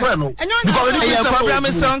ko pre no because the problem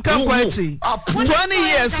is on kan kwachi 20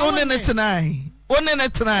 years only net tonight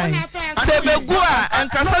say be go a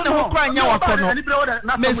nkasa ne ho kra nya wakono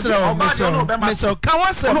mesro kan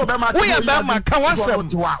wasem we ya ba ma kan wasem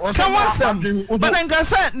but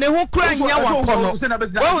nkasa ne ho kra nya wakono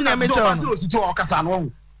wo na me cho no kasa no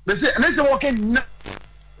be say ne se wo ken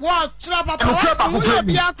what trapa wo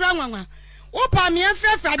bi akra nwanwa wo pa me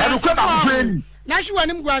afefa da na hwe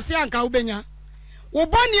wanim guase anka wo benya wo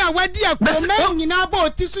boni a wadi akoma nyina ba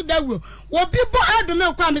otisu dawo wo bi bo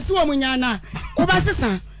adome kwa me se wo munya na wo ba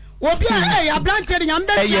sesa wo bi a ablante de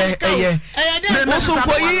nyambe che de mo so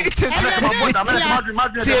koyi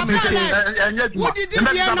wo di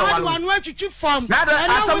dia na wadi wanu atwitwi form na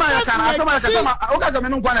asama ya o ka me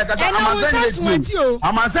no kwa na ka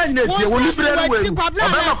amansan ni etie wo ni bire no we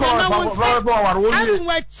obema ko waro wo ni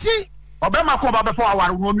obema ko ba be fo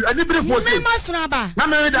aware no ani bire fo se na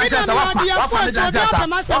me da ta wafa me da ta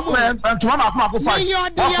ntuma ma ko fa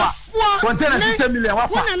container 6 million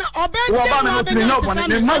wafa wo ba me no tini no bone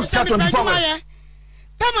me ma start 24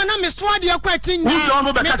 tama na me so ade akwa tin nya wo jo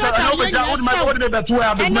no be ka ta no be ja wo me be to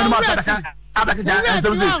ya be me ma ta ka abakija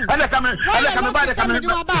ele kame ba de kame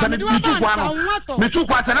sami mitu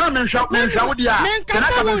kwa sana me nhwa wo dia sana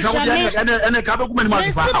ka me nhwa wo dia ene ka be kuma ni ma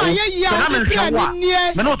fa sana me nhwa wo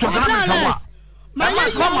me no to sana me nhwa wo ma ma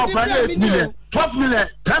kwa 8 million 12 million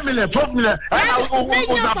 10 million 12 million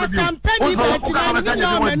o za be o ka ma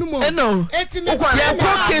sanya de eno ya ko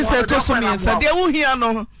kese to so mi sa de wo hia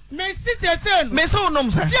no me sisese no me so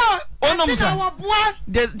onom sa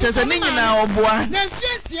de se ni nyina oboa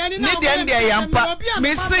ni de ndia yampa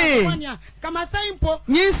me se kama saimpo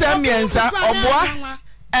nyinsa miensa oboa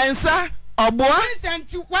ensa oboa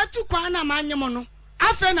watu kwa na manyemo no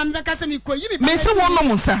afa na mbeka se mi koyi bi me se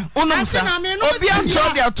wonom sa obi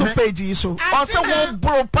ancho de to page so o se wo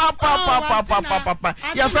bro pa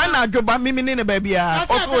ya fa na adwoba mimi ni ne ba bia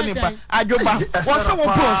o so ni pa adwoba o se wo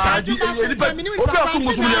bro sa obi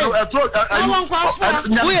akumutu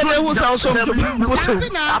we na hu sa o so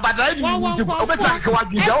abadai ni obeta ka wa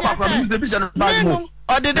gija o ba fa mi ze bi jana ba mo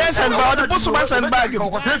or the dance and bag, the boss was and bag.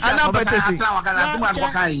 And now, better say,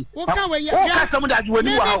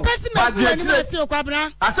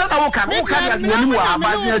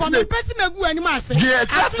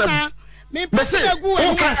 me pese gu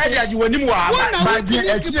ani ma se you ani mu ba di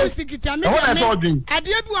echire wona so odwin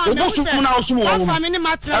obosu na osumu wo atu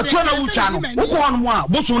na wucha no wo ko onu a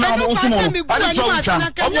bosu na osumu ari to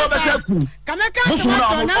wucha obo be se ku bosu na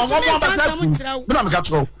obo be se ku me na me ka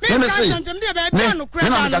tro me say me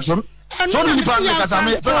na me ka tro so ni pa me ka ta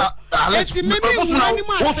me eti me bosu na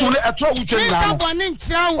osu le eto wucha na o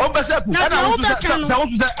be se ku na wo be se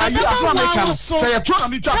ayi afa me ka no say eto na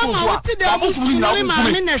me twa ko so bosu ni na wo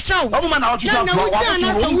na ọtí sọ fún wa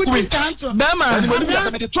bẹẹma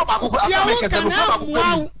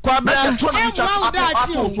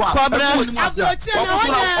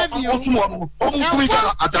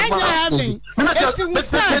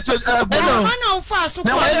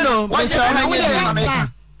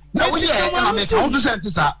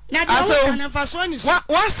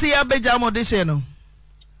wọ́n sì abẹ́jà ọmọdé ṣe no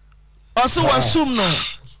ọ̀sùn wọ́n sùn no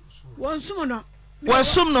wọ́n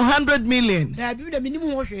sùn no 100 million.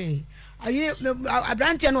 ayi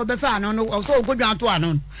abrantia no obefa ano no so Kojo Antwi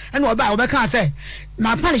ano ene oba obeka say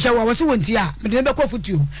ma panish wo so wonti a me de be ko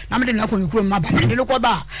Afutuo na me de na ko kuro ma ba de ko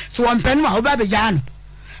ba so won penu a oba be ja no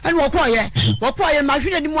ene wo ko ye ma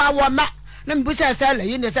hwene ni mu awo ma na me bu say le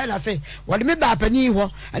yi ne say la say wo de me ba pani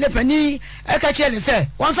ho ene pani e ka che ne say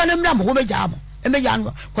won fa ne mra mo ho be ja mo ya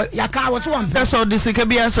no ya ka wo so won so de sika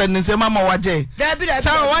bi answer ne say mama waje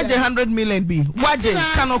sa waje 100 million bi waje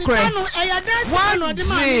kano kre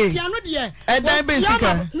waje edan be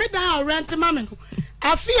sika me dan rent mama no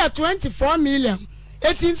Afia 24 million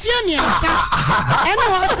etinfie mi asa ene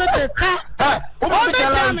hospital ka o be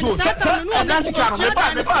jam satan no na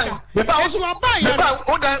me ba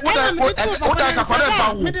ka fare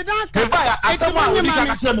pa me de dan ka ba ya asema o ni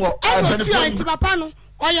ka temo benefit papa no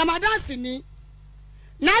o ya madansi ni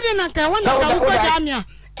na de na ka wona ka ko jamia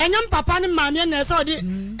enyam papa ni maame na se odi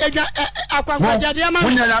akwankwa jade ama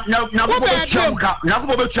nyakubo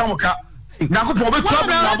be tuamuka nyakubo be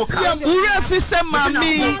tuamuka ure fi se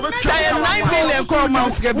mami say 9 million ko ma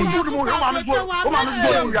usika bi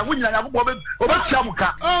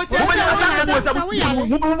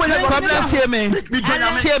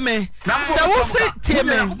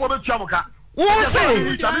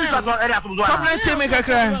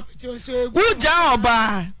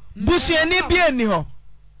busiani bi eni ho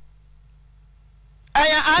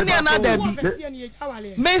aya ani another bi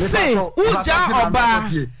me say uja oba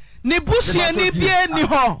ni busiani bi eni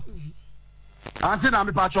ho Auntie Naa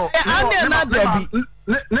me pacho ani another bi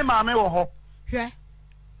ne maame wo ho hwe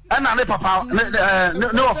ana ne papa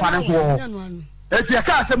ne wo fa ne so wo eti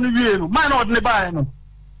aka asem no wie no man na odne bae no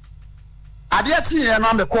ade ati ye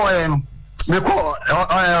no me ko ye no me ko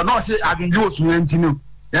no se adunju osu enti no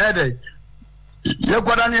ye dey ye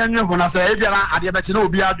goda ne enwe ho na se e bia na ade be chi na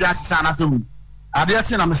obi adu asesa na se wu ade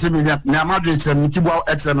ati na me se me ne amadu ekyem ni tibo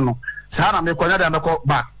ekyem no sa na me ko nya da me ko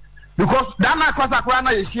back because that na kwasa kwa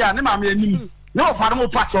na ye hia ne maame anim ne wo fa no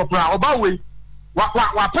patch up ra oba we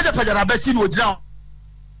wa peja na beti no gira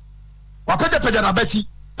wa peja na beti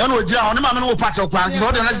e no gira ho ne maame no patch up ra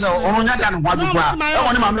so de na se ono nya da no hwa bi kwa e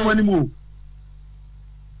wo ne maame no anim o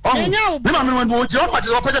oh ne maame no wo gira o patch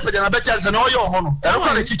up peja na beti ase na o ye ho no e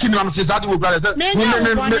ko le kiki no am se zade wo bra de me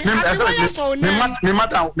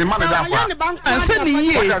da kwa anse ni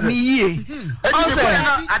ye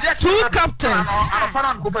two captains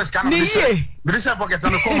ni ye Brisa pocket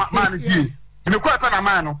no come man fie me ko pa na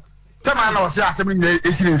man no se man na o se asem ni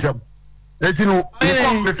esiri nsem eti no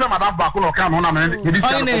me fe madam ba ko no kan no na me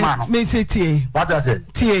diska no man no me se tie what I say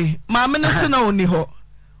tie ma me no se na oni ho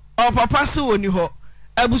o papa se oni ho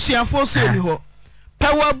abusuafo se oni ho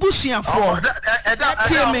pawa abusuafo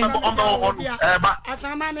tie me ba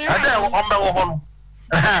asama me wo ho no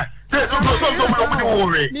se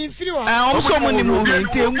mi firi wa omso mo ni mo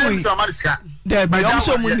tie ngui there be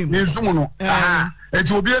omso mo ni nzumu no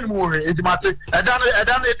eti obi eni mo re eti mate eda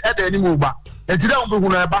ni mo ba eti da mo hu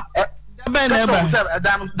na eba da na eba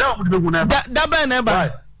da mo be hu na eba da na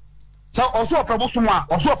eba so oso oprabosum a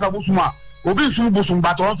obi nsum bosum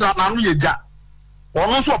ba to na no ye ja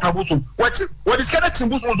ono so oprabosum what is kada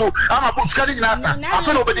chimbusum so ama bo skadi nyina sa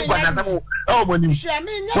afa no obedi kwanyasem o mo nim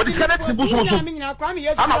what is kada chimbusum so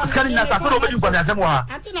ama skadi nyina sa afa no obedi kwanyasem o ha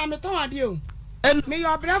Auntie Naa me ton ade o me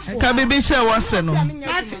yo brafo ka bibi she wase no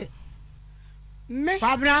me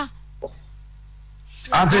Babra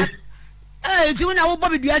Auntie ti na wo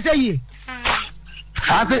bobi dua say ye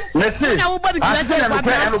Auntie let's na wo bobi dua say no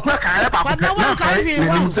kwa kan ba ko na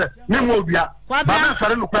say ni mo dua ba na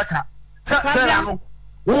fare no kwa ka se no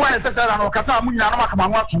wo wa se sara no kasa mu nyina no makama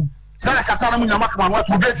nwatu sara kasa no mu nyina makama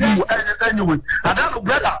nwatu be tu anyway ada no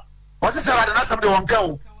brother o se sara na sabde won ka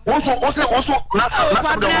o so na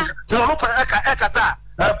sabde won ka so no pa kasa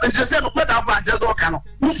ejese no kweda ba je zo ka no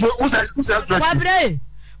uso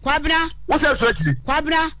kwabra uso so chiri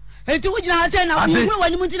kwabra enti wujina se na wo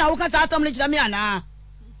wani mu ntina wo kasa atam le chira me ana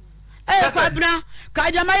kwabra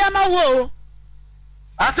ka jama ya ma wo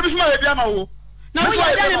ati bisuma e bia ma wo na wo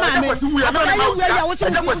ya dane ma me abana yu we ya wo so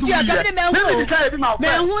wuti ya gabe me hu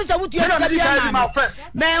so wuti ya gabe ya ma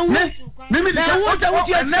me hu so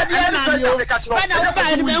wuti ya gabe ya ma me bana wo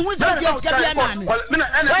ba ni me hu so wuti ya gabe ya ma me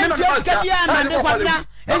wuti ya gabe ya ma me kwabra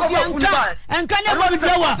enti enka ne bo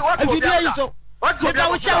biwa video yi so Oba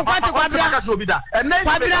wo cha kwate kwabra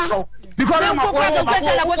kwabra because ma ko kwete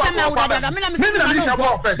la kwete ma wo dada me na me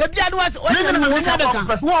the blood was o wo cha beka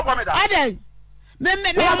ade me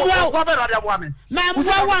amwa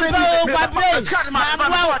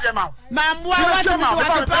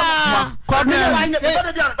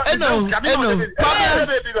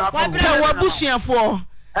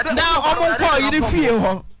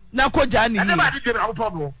na koja ni ade ba di bi na wo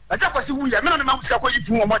problem aja kwasi wu ya me na me ma musika ko yi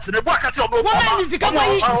fun o mo kire bo aka ti obo wo ma musika ko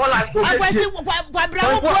yi akwasi kwabra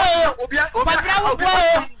wo kwabra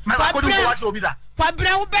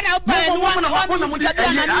wo be na wo ba ni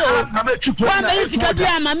wo musika bi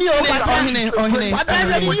amami o ohine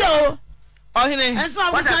kwabra bi yo ohine enso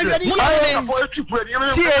awu kan bi yo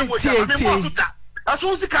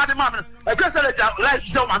aso sika de ma me akwese le ja life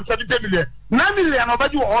show man 70 million 9 million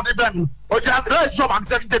obaji wo ode ben o ja life show man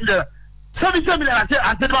 70 million 70 million ante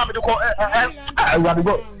de ma me ko wa de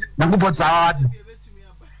go na go pot saati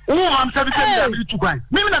o man 70 million me tu kwan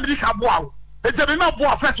me na me di ka boa o e se me ma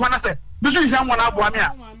boa first one say me so hia mo na boa me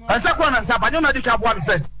a asa kwa na sa banyo na di ka boa me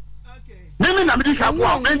first mimi na me di ka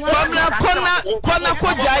boa kona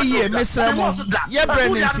koja ye mesra mo ye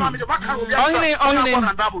branding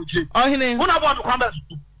ohine una boa me kwamba so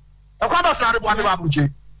boa me ba buche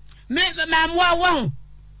me mamwa won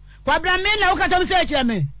kwabra me na ukata me se kire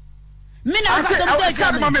me na ukata me se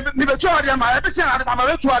kire me be tuwa dia ma e be se na ma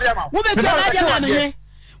be tuwa dia ma wo be tuwa dia ma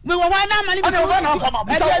me we wa na mani bi e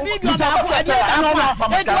bi do ma ko ade e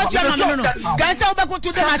to tuwa ma no gansa wo be ko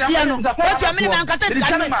tu de ma sia no wo tuwa me na nkata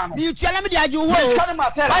tika me ni tuwa me di aju wo ate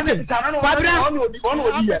kwabra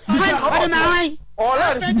ade ma hai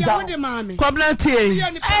kwabra tie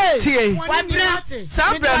kwabra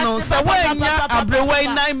sabra no sa wanya abrewa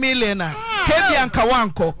 9 million a kebi anka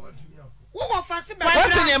wanko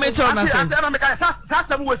what in your mention na say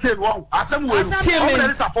asem we say won asem we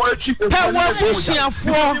already support chi pe wa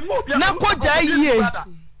busiafo na koja yie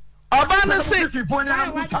oba no say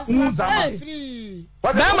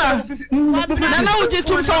mama na uji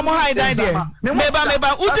tum so mo hide there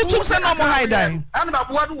meba uji tum se no mo hide there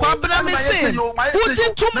kwabra me say uji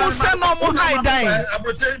tum se no mo hide there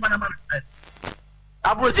abroche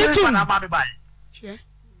mana ma me bai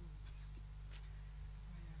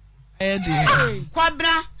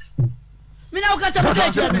kwabra mina ukasa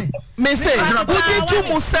mteje me say uji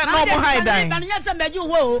tumu se no mo hide dan nya se meji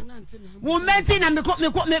wo menti na me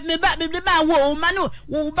ba wo manu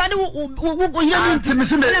wo ba ni wo yire ni nti me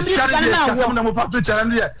se me skari de na mo fa to chere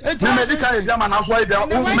no ye me medical bia ma na so bia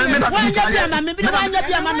me na wanya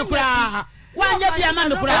bia ma me kura wanya bia ma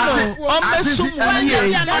me kura o me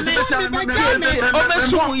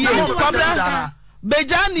sum ye kwabra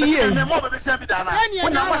bejani ye me mo be se bi dana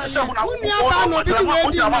wona ma hye ho na wo no bi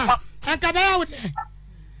we di ma ankada ya wo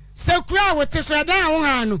sekura wo te so dan ho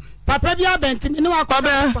ha no papa bi abentimi ne wa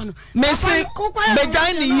kwaba me se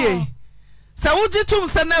bejani ye sa wuji tum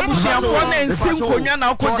se na busuafo na ensi nkonwa na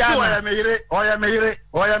okoja na oya mehire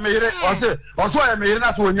oso oya mehire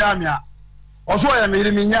na so onyame a oso oya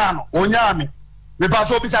mehire mi nya no onyame me pa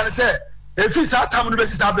so bi sa ne se efi sa tam no be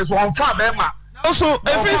sisa be so on fa be ma also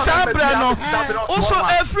every sabra no also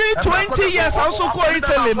every 20 years also ko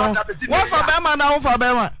Italy no what for bema na for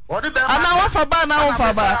bema ana what for ba na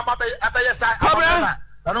for ba abaya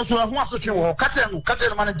ano so ho asotwe wo kate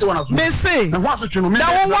man nti wona so me say ho asotwe no me da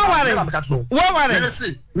wo ware me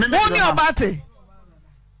say woni obate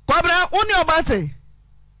kwabra woni obate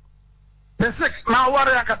me say na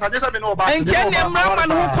ware akasa jesa me no obate enje ne mra man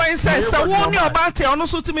ho kwan say woni obate ono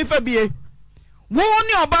so timi fa bie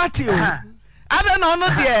woni obate o ada na ono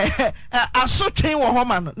de asotwen wo ho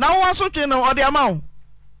ma no na wo asotwen no ode ama wo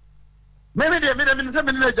me se me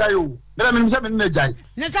ne jai o me se me ne jai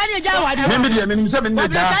ne sa ne jai wa de me se me ne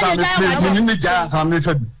jai me jai sa me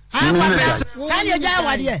fa bi sa ne jai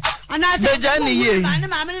wa de ana se jai ni ye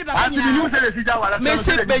ati bi nu se le si jai wa la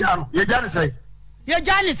se be ye jai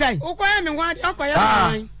ni sai o ko ya me wa o ko ya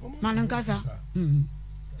man nan kasa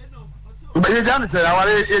ye jane say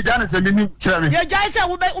aware ye jane say mini kire me ye jane say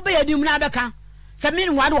ube ye dim na beka say me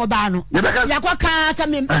nwade oba no yakwa ka say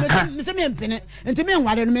me mpene enti me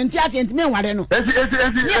nwade no me enti ase enti me nwade no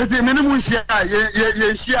enti me mu hia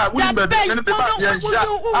ye hia wuni be me be ye hia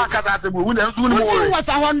akata se mu wuni nso mu wo wo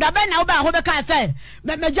fa honda be na oba ho beka say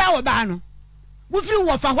me ja oba no wo firi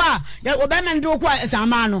wo fa ho a ye oba me ndo ko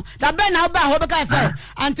esama no da be na oba ho beka say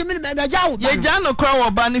anti me ja oba ye ja no kra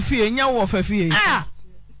wo ba ne fie nya wo fa fie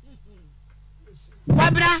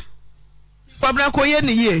Kwabra ko ye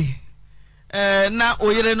ni ye na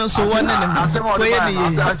oyere no so won ne ko ye ni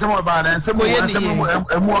ye asemo ba na asemo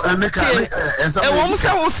emu emeka wo mu se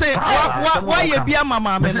wo se wa ye bia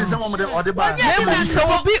mama me no asemo de ode ba emu se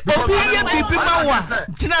obi ye bibi ma wa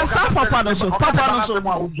tina sa papa no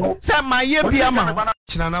so se ma ye bia ma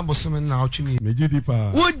tina na bosom na otwemi megidi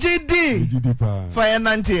pa wo gidi pa fa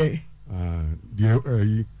nantie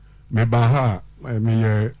de me ba ha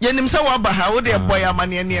me ye nim se wa ba ha wo de boy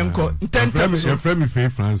amane ne enko intentem so frame me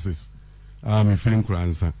Francis me feeling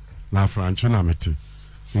Nkansah na Francho na meti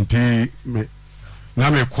nti me na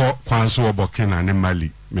me kwanso obokena ne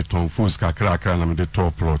Mali me ton fos kakra na me de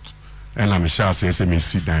top plot ena me sha se me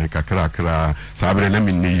si dan kakra sabre na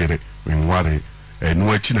me niyere me nware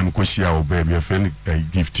no achi na me koshia oba bi friend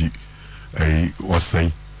gift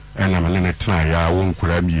osai ena me ne tena ya wo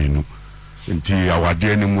nkura mienu nti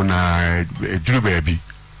awade ni mu na eduru ba bi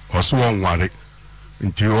oso wonware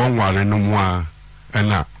nti wonware no mu a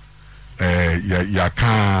ena ya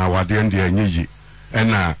ka wade ndi anyi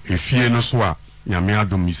ena efie no so a nyame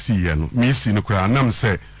adom misi ye no misi no kura nam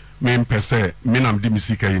se me mpese me nam di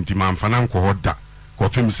misi ka nti mamfa na nko hoda ko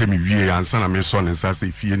pem se me wie ansa na me so ne nsa se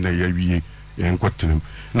efie na ya wie ye nkotenem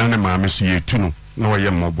na ne maame so ye tu no na wo ye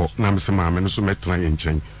mmobo na me se maame no so metena ye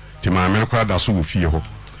nchen ti maame no kura da so wo fie ho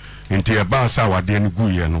nti e ba sa wade no gu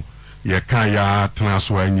ye no ye ka ya tena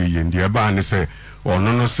so anyi ye ndi e ba ne se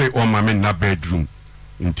ono no se o maame na bedroom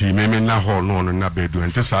nti me na hall no na bedroom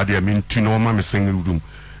nti sa de me ntu no maame sing room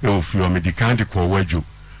e ofio me di kan de ko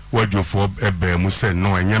wadwo fo ebe mu se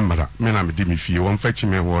no enye mara me na me di me fie won fachi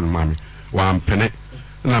me ho no maame wa mpene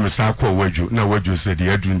na me sa ko wadwo na wadwo se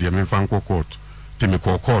de adun de me fan ko court ti me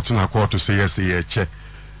ko court na court se yes ye che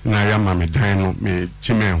na ya maame dan no me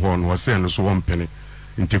chi me ho no se no so won pene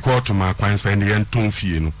nti court ma kwansa ne ye nton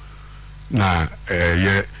fie no na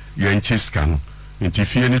ye nchiska no nti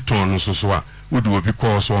fie ni ton no so a wodu obi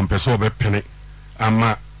ko so on pese obepene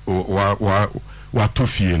ama wa to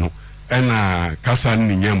fie no ena kasa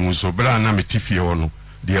ni nyamu so bra na metifie ho no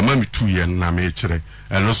de ama metu ye na me kire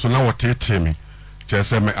eno so na wotete me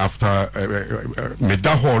chese me after me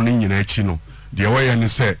da ho no nyina achi no de waye ni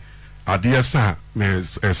se ade sa me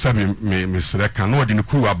sabi me sreka no de ne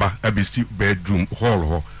kuru aba abisi bedroom hall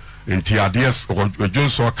ho enti ade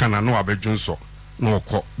ojonso kana no abejonso no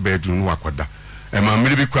okọ bedroom no akoda ma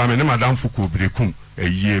mmiri bi kwa me ne madam fuku brekum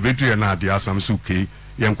eyie bedu ye na ade asam so okay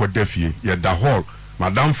ye nkoda fie ye da hall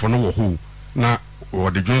madam fo no wo ho na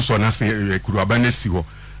wode jonso na se kuru aba na si ho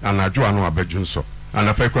anajo anu abejunso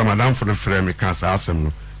anape kwa madam fo no frɛ me ka sa asem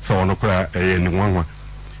no se wono kura ni nwanwa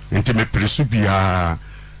nti me presu bia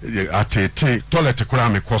atete toilet kura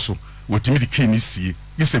me koso wotimi di key ni sie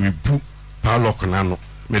gise me bu pa lock na no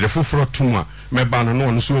me de foforo tuma me ba no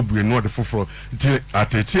no so obue no de foforo nti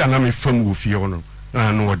atete ana me fam wo fie wono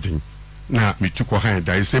na no odin na me tuko han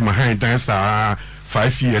dai se ma han dan sa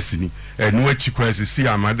 5 years ni no achi kwase si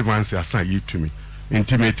am advance asan yitumi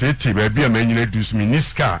nti me tete ba bia manyina dus me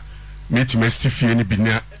niska me ti masifie ni bi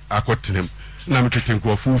na akotenem na me tete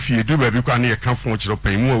nkofo fie do ba bi kwa na ye ka fon kire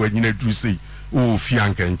pan mu a wanyina dusei o fie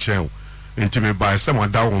anka nchen nti me ba se mo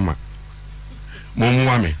da wo ma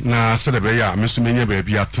mo me na se de be ya me so menya ba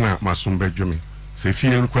bi atena masom badwome se fie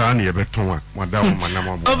nkwa na ye beton a mo da wo ma na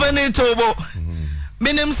mo obeni tobo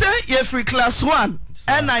minim se ye free class 1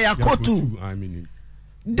 ena yakotu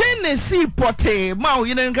dene si pote ma o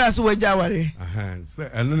yene nka so wajaware se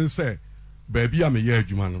eno se ba bi a me ye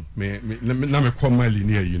adwuma no me na me komali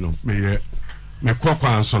ne ayi no me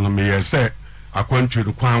kokwan so no me ye se akwantwe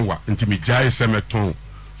no kwanwa nti me jai se meton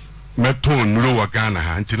nuro wa Ghana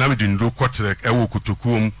ha nti na me di nuro kotre ewo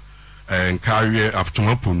kutukum nkawe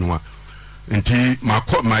aftuma ponua nti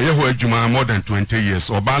ma ye ho adwuma more than 20 years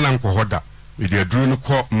oba na nkohoda me di aduru no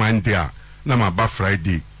ko Monday a na ma ba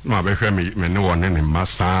Friday na ma behwe me ne wone ne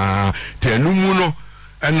masa tenu mu no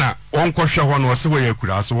na onkohwe ho no se wo ye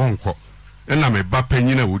kura so wonko na me ba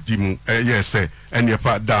panyina wodi mu ye se ene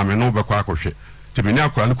pa da me no be kwa akohwe ti me ne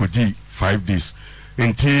akora no kodi 5 days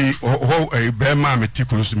nti ho be ma me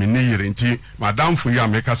tikuru so me ne yire nti madam fu ya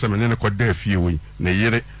me ka se me ne ko da fie wi ne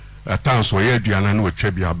yire tanso ye aduana na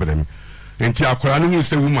otwa bi abrem enti akwara no hu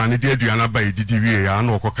se woman ne de aduana ba edidi wie ya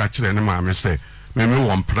na okoka kire ne maame se me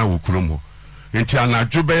wo mpra wo kurom ho enti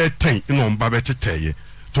anadwo be 10 no mba be teteye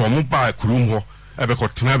to mo ba kurom ho ebe ko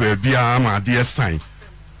tena ba bia ma ade sign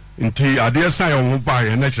enti ade sign o mo ba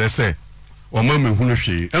ye na kire se o ma me hu no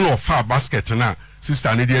hwe e no fa basket na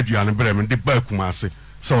sister ne de aduana bre me de ba kumase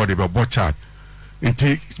se o de be bo charge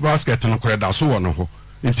enti basket no kore da so wo no ho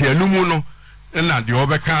enti anumu no na de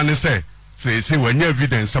obeka ne se wanya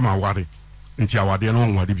evidence ama ware nti awade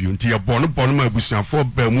no ware bi nti yebon ma abusuafo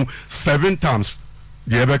ba mu 7 times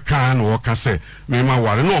de ebe kan no ka se me ma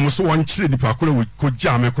ware no omso won kire nipa kora ko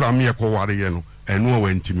gya me kora me ko ware ye no eno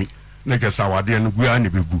wantimi na gesa awade no gua ne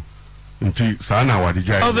begu nti sa na awade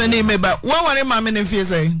gya Obinim me ba wa ware ma me ne fie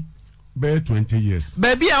say be 20 years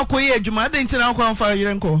ba bi akoye adwuma de nti na ko fa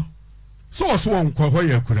yire nko so won ko ho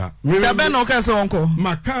ye kura me ba no ka se won ko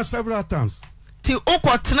ma ka several times ti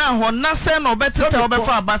ukotena ho na se no beteta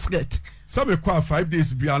obefa basket so me kwa 5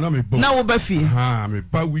 days bia na me bo na wo ba fie me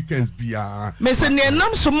ba weekends bia me se ne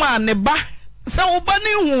nam so ma ne ba se wo ba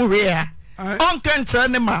ne hu hwe a on kan kire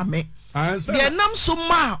ne maame de nam so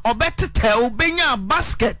ma obeteta obenya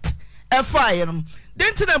basket e fa yem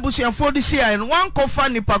denti na busuafo de hia no wan kofa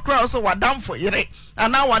nipa kra so wadamfo yire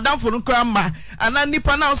ana wadamfo no kra ma ana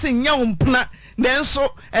nipa na so nya wompna nenso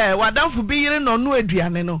wadamfo bi yire no no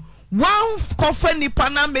aduane no wan kofa nipa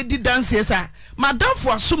na medi dance esa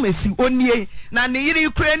madamfo asomesi onie na ne yire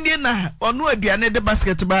kra nie na ono aduane de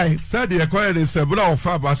basket bai said the acquired se bula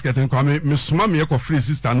ofa basket nko me soma me ko free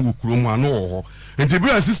sister no kuro mu ano ho enti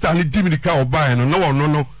bula sister ni dimika obai no na wono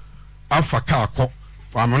no afa ka akọ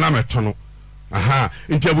famona meto no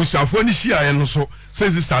enti abusuafo ni hia ye no so se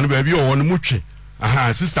sister no ba bi o no mutwe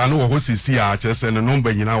sister no wo ho sisi a kyerese no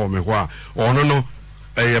number nyina wo me ho a ono no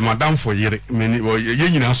madam for yere ye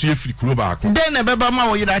nyina so ye firi kuro ba akọ den na beba ma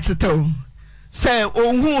wo yira tetew se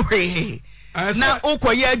onhu hwe na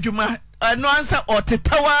okoye adwuma no ansa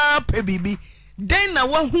otetawa pe bibi den na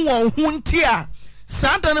wahu won nti a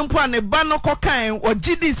sada no mpo ne ba no kokan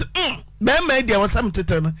ogidis be ma dia wasam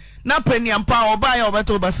tetew na pani ampa oba ya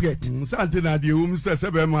obeto basket Ante Naa de wum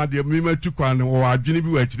se be ma de me matu kwan wo adwene bi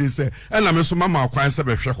wa kire se na me so mama kwan se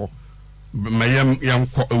be hwe ho mayem yam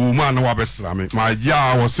wuma na wa besra me ma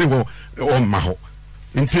ja wo se ho o ma ho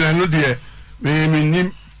ntina no de me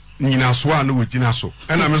nim nyina so a no wogina so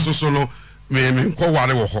na me so no me nko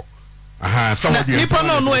ware wo ho so wo de nipa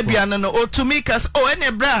no no aduane no otumi kas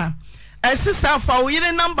ene bra asisa fa wo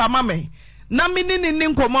yire number mame na mini ni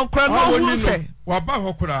nkomo kra no hu se wa ba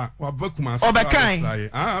ho kra wa ba kumasi obekan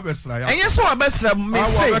besra ya enye so wa besra me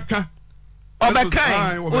se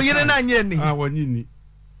obekan wo yire na anye ni wanyini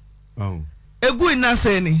egu ina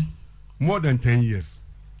se ni more than 10 years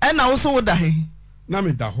na wo so wo da he na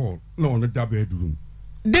me da hall na on da bedroom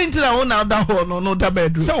didn't na na da hall no da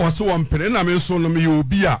bedroom so was one pere na me so no me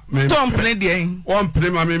obi a me tom pere de one pere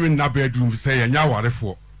ma me na bedroom say ya nya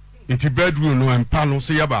warefo nti bedroom no empa no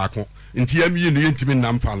se ya baako nti ya mi no yentimi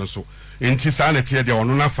na mpa no so nti sa na tie de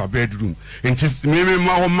ono na fa bedroom nti me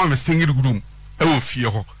ma ho ma me singing room e wo fie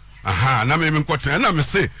ho na me nkote na me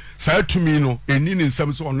se sa tumi no eni ni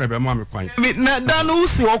nsam so ono e be ma me kwan na da no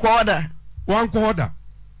usi wo kwa order wan kwa order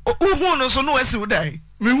uhu no so no wasi udai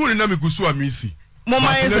me hu ni na me gusu amisi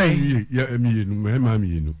mama yesai ya emienu me ma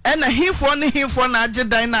mienu na hifo na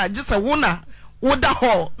agedan na agisa wona woda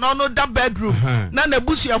hall na no da bedroom na na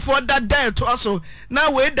busuafo da dan to aso na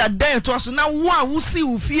we da dan to aso na wo a wusi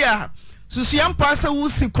ufie a susuam pasa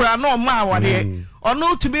wusi kura na o ma aware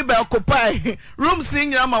ono to be occupy room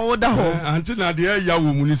singing ma woda hall Auntie Naa de ya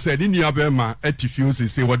wo mu ni se ni nia be ma atifi o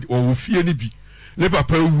se wo fie ni bi ne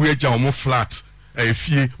papa wu agya o mo flat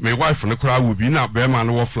fie my wife no kura wo bi na be ma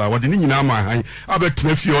no wo flat wo de ni nyina ma han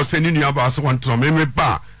abetena fie o se ni nia ba so won me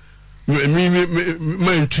ba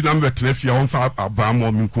me ntu na mbetena fie won fa aba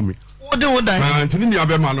mo mi nkumi wo dan Auntie ni nia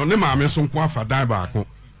be ma no ne ma me so nko afa dan ba ko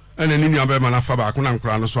ene ni nia be ma na fa ba ko na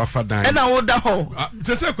nkura no so afa dan na wo da hall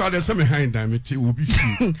se kwa de se me han dan me ti obi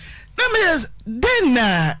fie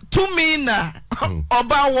then to me na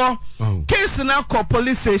obawo case na ko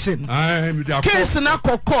police station case na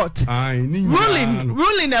ko court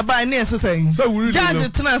ruling about ne say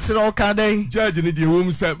judge tena sere o ka dai judge ni de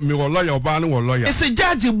wom say me wo lawyer oba no wo lawyer is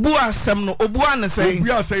judge bu asem no obu an say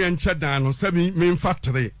obu asay enche dan no say me mfa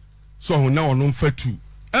 3 so na ono mfa 2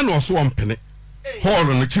 e no so ompene hall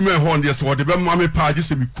no chime hall de say wo de be ma me page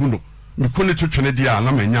say me kuno twetwene de a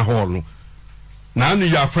na manya hall no na ni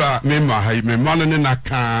yakra me ma hai me ma no ne na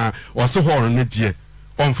ka o so hall ne de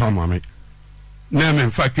on fa ma me na me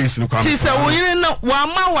fa case no kwa ti se wo yire na wa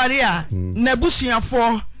ma ware a na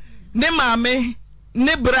busuafo ne maame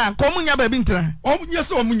ne bra komunya ba bi ntra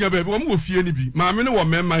yes omunya ba bi wo fie ni bi maame ne wo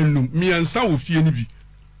mema num miensa wo fie ni bi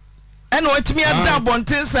ena watimi ada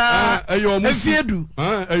bonten sa efiedu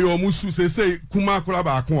eyo musu sese kuma akora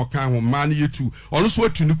ba akon okan ho ma ne yetu ono so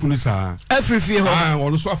atu ni kunu sa afrifie ho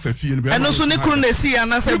ono so afafie ni be eno so ne kunu na si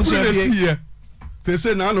ana sa busuafie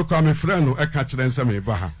sese na no kwa me frɛ no eka kire nsa me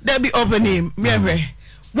ba ha there be opening me hwe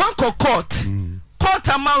one court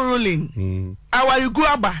ama ruling our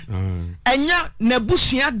gruaba enya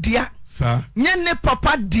nebusua dia sa nye ne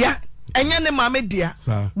papa dia enya ne mame dia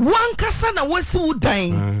wan kasa na wasi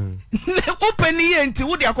udan ne openi enti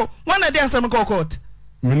wo dia ko wana dia asem ko court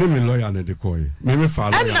me no me lawyer na de koy me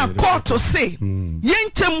fa lawyer na court to say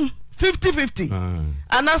yenchem 50-50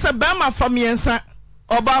 anasa bema famiensa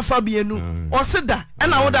oba fabienu osida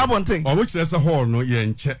na wo da bonten o wo kire se hall no ye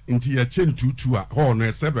nche nti ye che ntutu a hall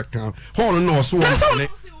no se be kan hall no so wo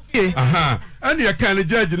aha ani ya kan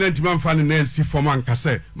judge na ntima mfa ne na si form anka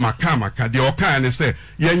se maka de o kan ne se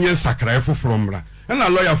ye nye sakra efoforo mra na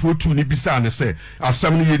lawyer for tu ni bisa ne se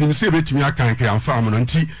asam no ye nim se betimi akan ka amfa am no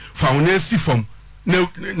nti fa wo na si form na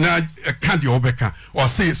kan de obeka o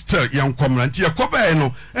se still ye nkomra nti ye koba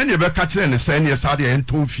no ene be ka kire ne se ne sa de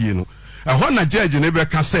enton fie no ehon na judge ne be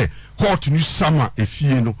ka se court ni sama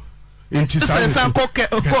efie no enti sa court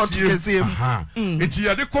kesie enti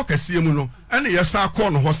ya de court kesie mu no ene ye sa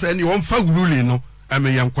court no ho se ne won fa ruling no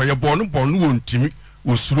eme ye nkoye bonu wontimi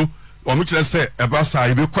osuro o mu kire se eba sa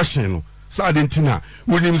ye be question no sa de ntina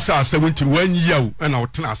wonim sa se wontimi wanyi yawo ena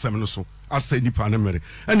wotena asem no so asa nipa ne mere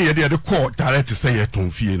ene ye de court direct se ye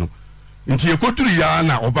ton fie no enti ye koturu ya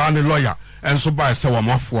na oba ne lawyer enso ba se wa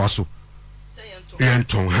mafo aso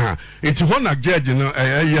yenton ha enti hona judge no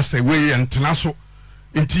yes we yentena so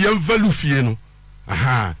enti yem value fie no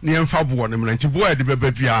aha ne yem fa bo no mra enti bo ade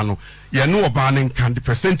beba bia no ye no oba ne kan the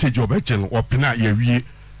percentage obeche no opena ye wie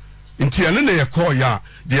enti ene ne ye call ya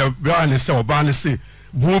de bia ne se oba ne se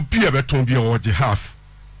bo bia beton bia o je half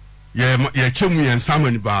ye chemu ye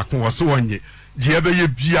nsamani ba ko wo so wonye je ebe ye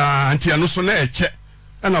bia enti eno so na eche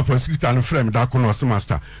ena prosecutor no frame da ko no se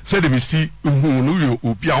master said me see hu no yo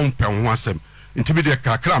obi a onpe ho asem nti bi de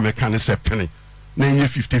kakra me kan se pene na nye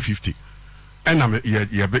 50-50 ena me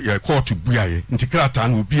ye court buaye nti krata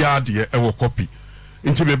na obi ade e wo copy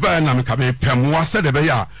nti be ba na me ka me pem wa se de be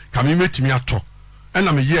ya ka me metimi ato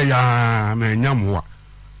ena me ye ya me nyamoa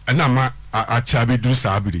ena ma acha be du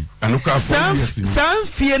sabiri eno ka san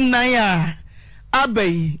fie na ya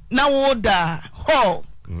abai na woda hall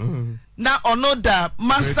na onoda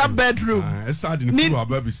master bedroom esa de ni ku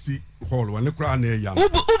ababi si hall wane kura na ya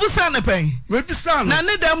ubu sana pen we bi sana na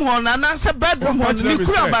ne dem hall na sa bedroom hall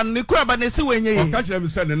ni kura ba na si wenye yi o ka kire mi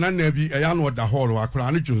se ne na bi ya na oda hall wa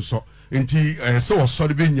kura ne dwunso nti se wo so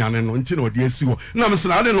de bi nyane no nti na odi asi wo na me se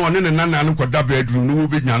na ade no ne na ne ko da bedroom no wo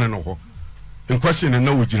bi nyane no ho in question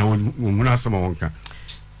na wo gina wo mu na sama wonka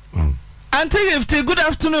Auntie Gifty, good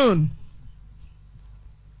afternoon.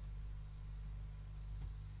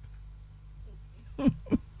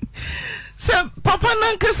 Se papa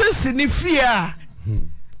nankase sinifia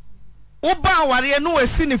oba ware no we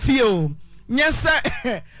sinifia o nyesa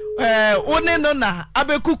one no na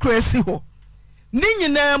abeku kresi ho ni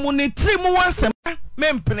nyina mu ni trim wansem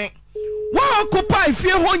mempene wa occupy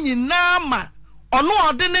fie ho nyina ma ono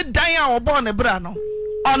ode ne dan a obo ne bra no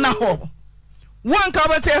ona ho wan ka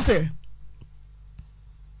bete se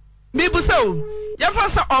mi buso ya fa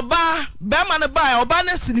sa oba be ma ne ba oba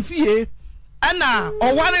na sinifie ana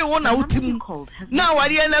oware wo na utim na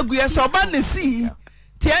ware na gu yeso oba ne si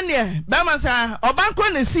tiene be ma sa oba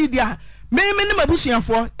nko ne si dia me ne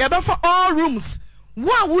mabusuafo ye be for all rooms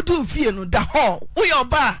wo would do fie no da hall wo ye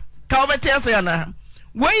oba ka obete ase na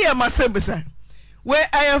we ye masembesa we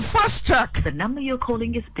I fast track the number you're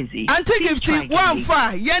calling is busy Auntie Gifty one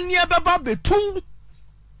fa ye ne beba betu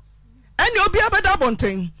ani obi abeda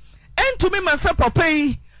bonten entumi masa papa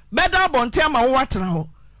yi beda bonten ama wo watena ho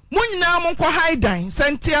munyina mo nkɔ haidan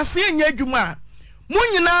sentiase enya adwuma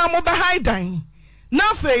munyina mo ba haidan na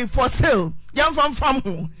fei for sale yamfamfam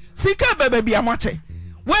ho sika bebe bia moche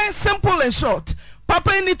we simple and short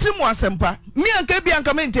papa ni timu asempa mi anka bia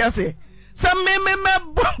anka mentiase sa me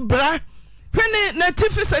bra hwene na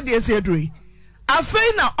tifi se de ese aduri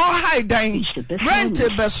afei na all haidan rent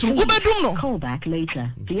besum ubedum no call back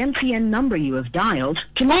later the MTN number you have dialed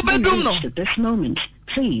cannot be reached at this moment.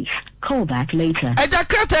 Please call back later.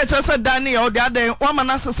 Ejakrata chasa Daniel the other woman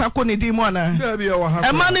asasa ko ni di mo na.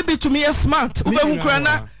 E man be to me smart. Ube hu kra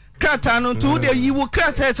na krata no to de yi wo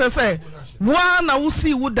krata chasa. Wa na wo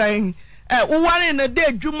si wo dan wo ware na de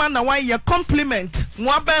adwuma na wan ye compliment.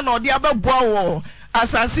 Mo aben na ode abeboa wo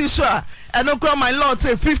asasi so a eno kra my lord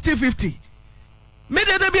say 50-50. Me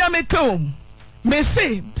de bia me come. me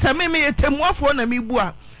say se me yetemuafo na me bu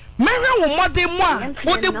a mehwe wo mode mu a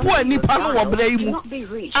wo de bu anipa no wo bra yi mu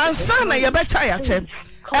ansa na ye becha ya che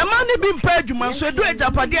ema ne bi mpa adwuma so edu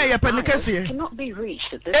Agyapade a ye pene kese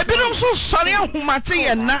ebinom so sori ahomate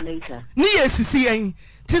ye na ne ye sisi yen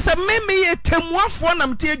ti se me yetemuafo na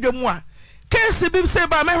mte adwamu a kese bi se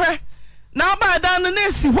ba mehwe na ba dan na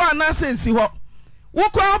esi ho ana sensi ho wo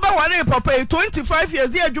kwa ba ware papa 25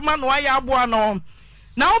 years ye adwuma no aye aboa no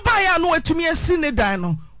na wo ba ya no atumi asi ne dan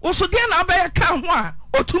no wo so de na ba ya ka ho a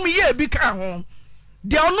otumi ye bi ka ho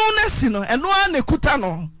de ono na si no eno a na kuta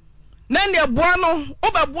no na ne boa no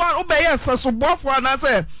wo ba ye saso boafo na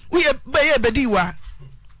se wo ye ba ye bediwa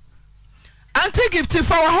anti gift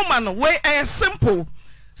for wa homa no we simple.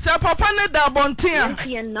 Sa papa ne da bonten a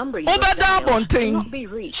oba da bonten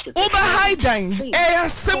oba high dine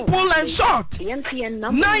simple and short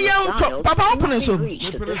na young papa open so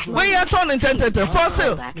we are turning tentative for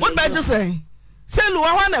sale what by just saying say lu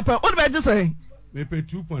wa na pa what by just saying me pay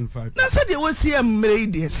 2.5 na say they will see a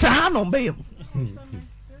made sa no be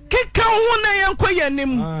keka ho na yankoya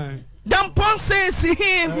nim dampon say si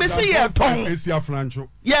him me see ye ton Asia Francho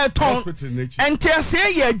ye ton and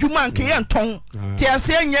say ye adwuma nke ye ton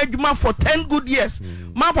say ye adwuma for 10 good years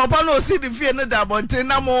ma papa no see the fear no da bonten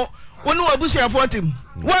na mo wonu abusha 40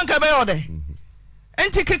 wan ka be ode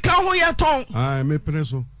enti keka ho ye ton me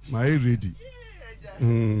preso my ready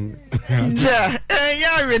ja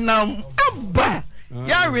ya renam abba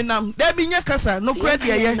ya renam there be nya kasa no kra de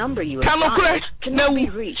ye kanokra na wu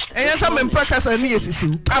ensa me mpa kasa ni esisi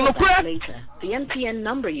kanokra the MTN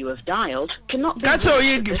number you have dialed cannot be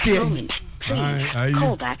reached at this moment. Please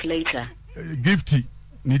call back later. Gifty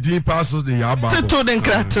ni din passes the yaba to den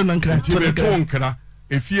kra to nkra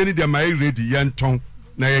efie ni de my ready yen ton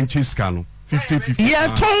na yen chiska no 50-50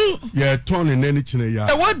 ye ton en ani chine ya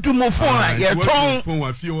e wadu mo phone a ye ton phone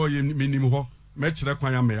wa fie wo ye minim ho me kire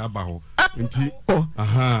kwanya me aba ho nti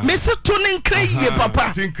me se to ne nkra ye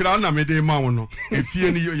papa tin kra na me de ma wo no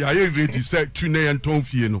efie ni ya ye ready say tu na yen ton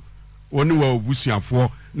fie no woni wa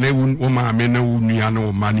obusiafo na wo ma me na wo nua na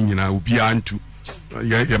wo ma ni nyina obi antu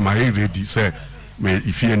ye ma ye ready say me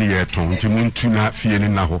ifie ni ye ton nti muntu na fie ni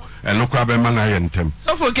na ho eno kwa be ma na ye ntem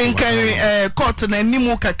so for kan court na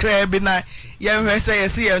nimu kakra bi na ye hwe say ye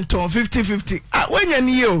se ye ton 50-50 wanya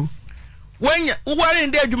ni yo wanya ware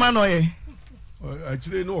ndi adwuma no ye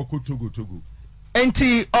akire no okotogo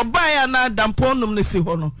enti obaya na damponum ne si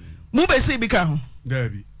ho no mu be si bi ka ho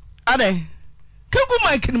dabi ade kegu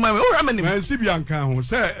mike ni mame o ramani man si bi anka ho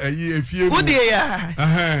se ayi efie mu odi ya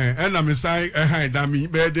na me sai da mi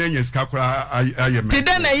be de nyeska kura aye me ti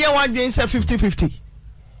den na ye wadwen se 50-50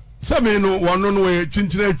 Some no one no way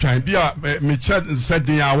chinchine twan bi a me chat said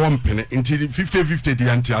dey a won pene until 50-50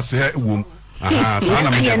 the anti ase wom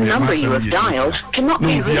the number you have dialed cannot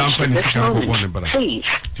be reached at this moment. Please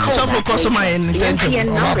call back later. The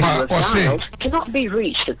number you have dialed cannot be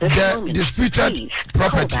reached at this moment. Disputed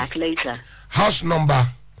property call back later. House number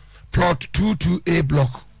plot 22A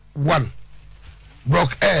block 1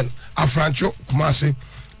 block L Afrancho Kumasi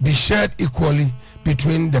be shared equally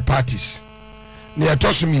between the parties. Near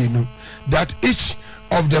Tosuminu that each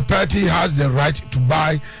of the party has the right to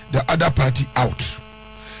buy the other party out.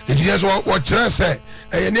 It is what say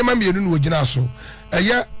a name me no gina so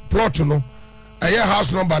a plot no a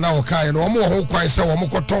house number na okay no mo ho kwan say wo mo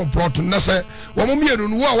koton plot na say wo mo mienu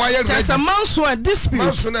no wa ye there's a manso a dispute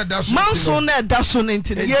manso na daso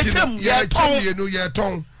nti ye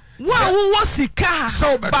ton wa wo sika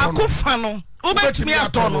ba ko fa no obetimi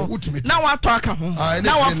atono na wato aka ho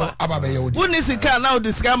na wafa aba be ye odi woni sika na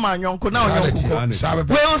odi sika ma nyonko na onyonko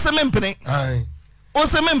we o se mempene o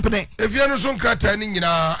se mempene if you no so nkrata ni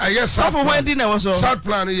nyina aye south when na was south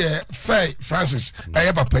plan ye fair Francis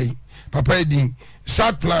aye papa din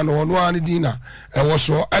south plan ono an din na e wo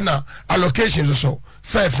so na allocations so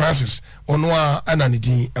fair Francis ono an na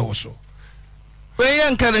din e wo so we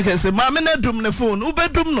yan kan kese ma me na dum ne phone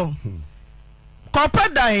ubedum no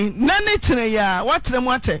kopa dan na ne kire ya watere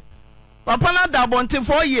mu ache papa na da bonte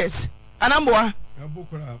 4 years anamboa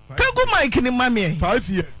kagu mike ni mami 5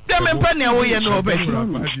 years dem empa ne wo ye no obe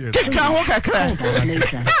keka ho kakra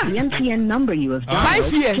the MTN number you have dialed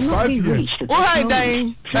 5 years o hai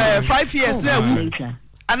dan 5 years na wu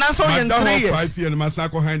ana so yen 3 years 5 years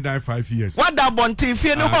masako hand dan 5 years what da bonte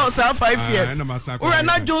fie no ho sa 5 years o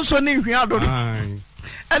na Johnson ni hwia do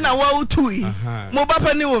ana wa utui mo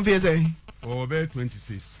bapa ni wo fie say over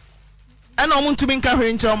 26 ana omuntumi nka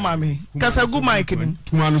hwe nche mami kasa gu mike ni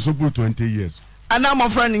tuma no so 20 years ana mo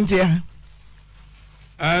friend ntia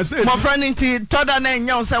My friend into Toda and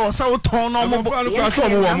Young say was so torn on my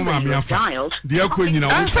dear Queen,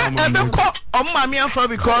 I said, I don't call on Mammy for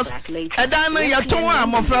because I don't know your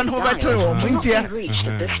tongue, my friend who better Winter.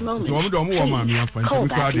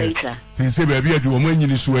 Since baby, I do a man in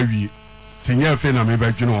this way. Tinya Fena, maybe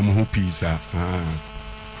I know who peace.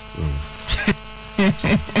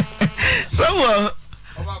 So,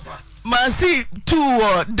 Masi,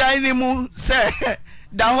 2 dining say.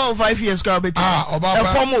 The whole 5 years crowd a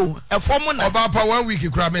formal about 1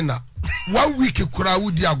 week cramming 1 week crowd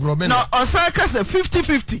would agromena. No, Osaka say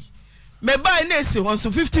 50-50. Me buy next wants to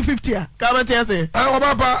 50-50. Come tell say.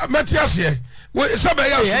 Obaba Matias here.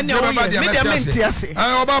 Somebody else.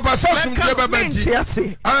 Obaba Sasum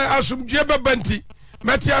Jebabenti. I assume Jebabenti.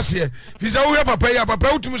 Matias here. Visa we papa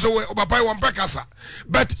papa to me so papa one pekasa.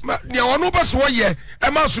 But near one of us 1 year.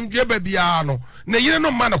 Emasum Jebabiano. Ne you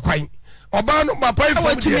no man of quine. Obano my pay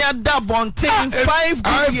for me a dab on 10 5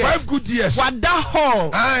 good years. What that hall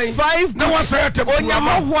 5 no one said to one and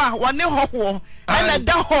a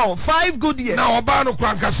that hall 5 good years. Now Obano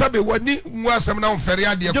Kwankasabe when he was some now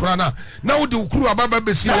Feria de Prana. Now the crew ababa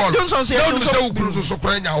Bessie Wall. Don't say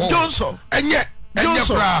Johnson and yet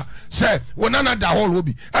say when none that hall will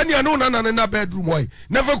be. And you know none in a bedroom way.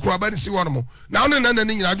 Never crab and see one more. Now and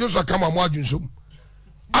then I just come on watching some.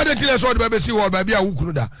 I didn't tell us what baby see what baby I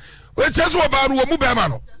would. Which is what about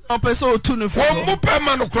Mubamano? Opeso tunu for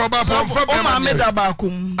Mupamano Croba from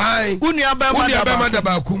Medabakum. I Unia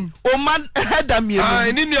Bama O man had a meal.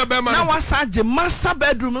 I need your Bama. Now was such a master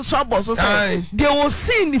bedroom so they will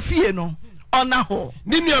see in the Fieno on a hole.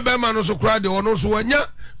 Ninia Bama so cried the owners who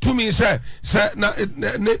to me say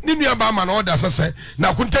Ninia Bama order say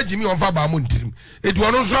now couldn't Jimmy on Fabamuntim. It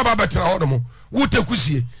was no Rabba better Odomo. Would take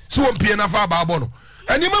Kusi, so won't be enough Fababono.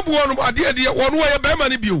 And you remember one idea, one way a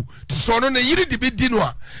Bemani view to son on a year to be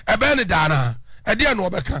dinner, a Benedana, a dear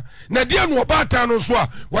Nobeka, Nadia Nobata no swa,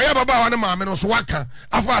 wherever Baba and Mamma no swaka,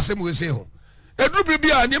 a fasim will say. A drupy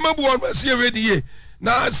beer, and you remember one was here ready.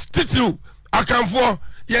 Now, still, I come for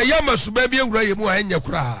your Yamas baby and Ray more and your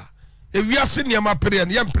cry. If we are senior, my prayer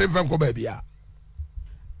and young Prevanco baby.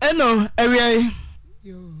 Hello, area.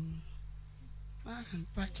 You,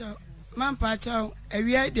 Man, Pacho,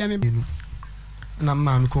 area, dear me. Na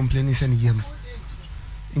man complaining send yam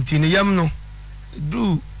nti ne yam no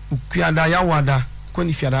du kuada ya wada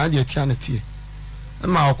kwani fiada ade tia na tie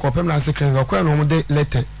ma okopem na secretary kwa no mo de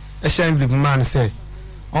letter e shine the man say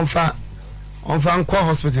onfa nko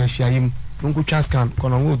hospital hyiayim nko twa scan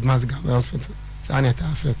kono good masga hospital sanita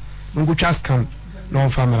afre nko twa scan no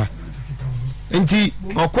family nti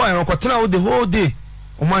okotena wo the whole day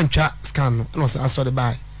o man twa scan no no so de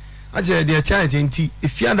buy aje de tia nti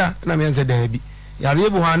fiada na me nze da bi yare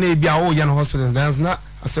bu ha na e bia wo ya no hospital dance na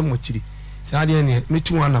asem mochiri sa de ne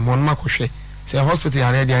metu wana mon makohwe say hospital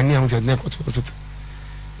yare de ani am say ne koto hospital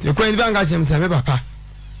de ko ndi banga chem say me papa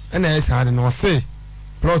na e sa de no say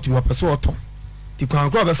plot wo peso oton ti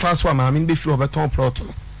kwan ko be fa so ma me be fi obeton plot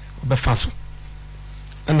no be fa so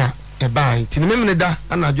na e bai ti ne me da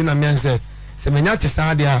na adwuna me say se menya te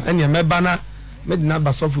sa de a ene me ba na me de na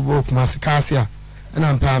ba so fu bo kuma se kaase a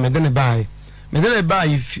na mpa me de ne bai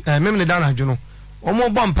me da na adwuno omo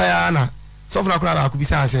bompa ya na sofuna kura ba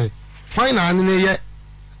akubisa ase hwan na ane ye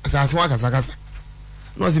asase wa kasa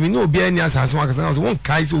no se bi ni obi ani asase wa kasa no won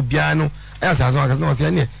kai se obi an no asase wa kasa no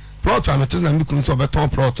se ne plot am to na mikunu so beton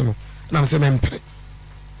plot no na me se me mpere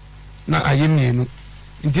na ayemienu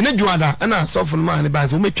nti ne juada na sofuna ma ne ba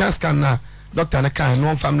se o metwa scan na doctor na kan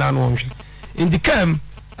no family no onhwe indi kam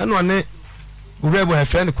ana ne Rev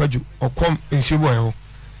Obofour Kwadwo okom ensubo ho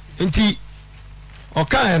nti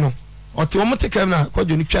okan no oti wo muteka na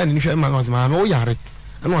Kwadwo ni twa ni hwe ma no se ma o yare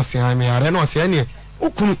ana o se ha me yare na o se ne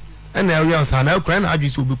okunu na area o sa na akura na adwi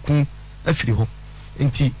so obekun afiri ho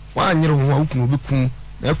nti wa anyere ho okunu obekun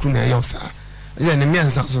na akuru na ye o sa ye ne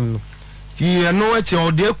miensa so no ti no ache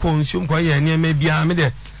o de konsume kwa ye ne ma bia me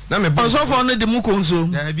de na me bo so for no de mu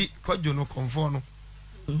konsume da bi Kwadwo no konfo no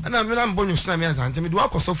ana me na mbonyo so na miensa ante me do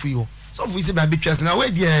akosofu yi ho sofu yi se ba bitwas na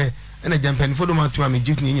we de na jampen fodo ma to am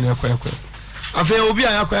ejik ni nyina kwa afa obi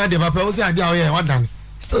a yakwa de papa o se ade a o ye wadan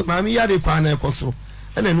still ma mi yare kwa na ekoso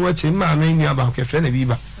na nu ache ma na nua ba kwa fre na bi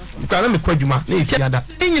ba kwa na me kwadwuma na efi ada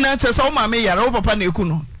nyina che so o ma me yare o papa na eku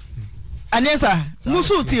no anyesa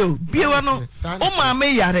musu ti o biewa no o ma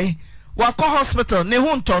me yare wa ko hospital ne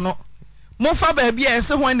hu nto no mo fa ba bia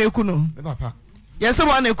ese ho na eku no me papa yese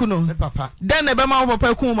ho na eku no me papa den na be ma o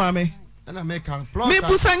papa eku ma me na me kan plot me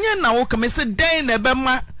busanye na wo ka me se den na be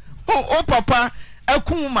ma o papa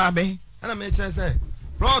eku ma me ana me chere say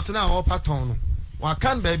plot na o paton no wa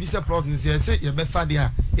kan ba bi se plot ni se ye be fa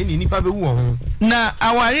dia eni nipa be wu ho na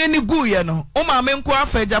aware ni gu ye no o ma me nko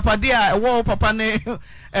afa japade a wo papa ne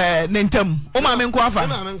ne ntam o ma me nko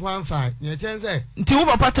afa ye chen se nti wo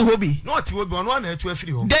papa te hobi no te hobi ono na atu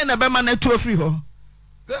afiri ho den na be ma na atu afiri ho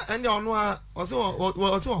se ende ono a o se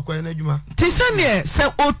okwa na adwuma ti se ne se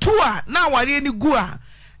otu a na aware ni gu a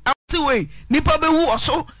ati we nipa be wu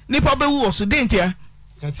oso den tia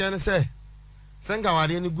ye chen se senga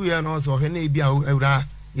wade ni gu ya no so he na ebi awura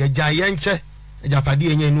ye jaye nche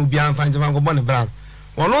japade enye no bi anfa nje man go bone bra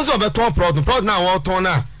wono so be ton plot na wo ton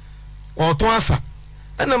na o ton afa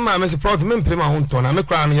ena ma me se plot me mpre ma ho ton na me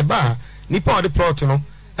kra no ye ba nipa o de plot no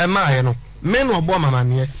e ma ye no me no obo mama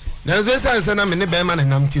ne na so sense na me ne be ma na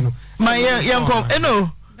namti no ma ye nkom eno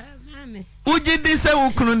uji di se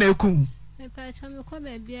ukunu na ekum me pa cha me ko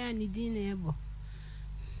ba bia ni din na ebo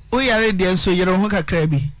o yare de so yere ho kakra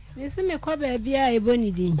bi Mesi me kwa baby a ebo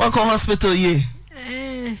ni din. Wako hospital ye.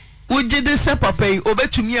 Uji de se papa yi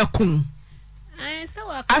obetumi akun. Se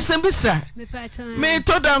wa. Asembisa. Me pa cha. Me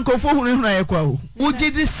to dan kofo hunu na ye kwa o.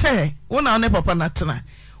 Uji de se wona ne papa na tena.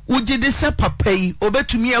 Uji de se papa yi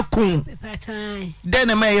obetumi akun. Me pa cha.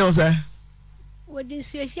 Den me ye oza. Wodi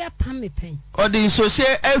sohia pam me pen. Odi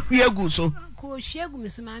sohia ahwie gu so. Ko hwie gu me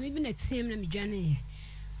so ma me bi na tiem na me dwane ye.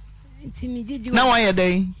 Nti me gigi. Na wa ye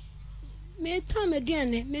den. Me to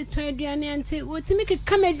aduane ante wotimi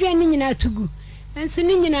keka me aduane nyina tugu enso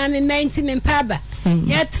ni nyina me menti me mpaba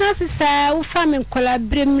ya transisa wo fa me nkola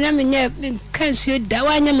brem na me nya me kansuo da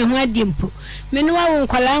wanya me ho adimpo me ne wa wo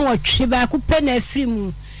nkola nwotwe ba ko pe na afiri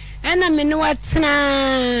mu ena me ne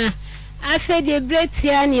watena afa de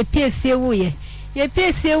bretia na epiesie wo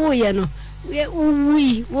ye no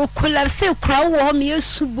wi wo kola se kra wo ho me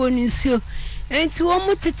yesubo ni nsuo enti wo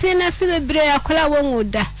mutete na se bebre akola wo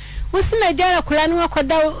ngoda Wasi mejara kula ni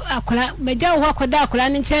wakoda akula mejara ho akoda akula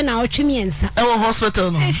ni nche na otwemi ensa wo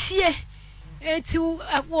hospital no efie eti wo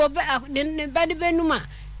ne bade benuma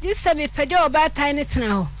disa be pede oba tai ne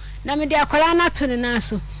tena ho na me de akula na to ne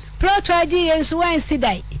naso plot aji yensu wan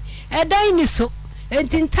sidai edai ni so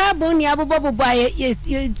enti ntabo ni abobobo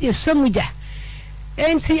ye somuja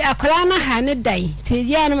enti akula na ha ne dai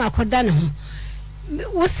ti ya na makoda ne ho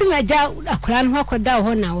wasi mejara akula no akoda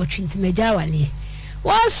ho na otwenti mejara wale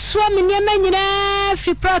Waswa me nyema nyina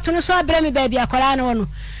fi prato no so abre me baabi akola no no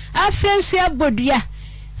afrensu abodua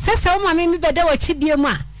sesa wo ma me beda wa chibie mu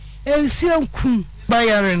a ensuo nkum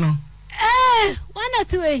bayare no wana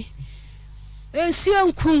tuwe ensuo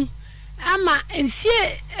nkum ama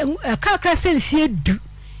enfie kakra se enfie du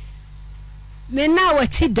me na wa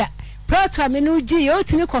chida prato me no gi yo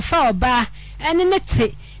timi kofa oba ene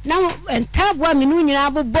nete na entabo me no nyina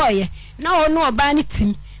aboboye na ono oba ne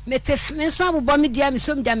tim metef me so abobɔ me dia me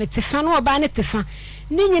so me dia metefa no oba ne tefa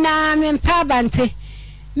ni nyina me mpa bante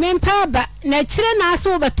me mpa ba na kire na ase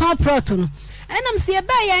wo beton proto no enam se ye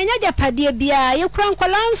ba ya nya japade bia ye kura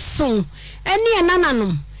nkola nson ene ye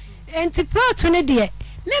nananom enti proto ne de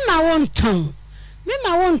me ma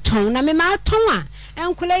wonton na me ma ton a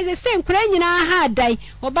enkola ize se enkola nyina ha dai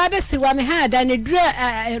oba be siwa me ha dai ne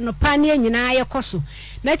dura no pa ne nyina ye koso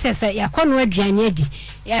na chese yakono aduane adi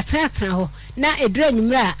ya tratra ho na edura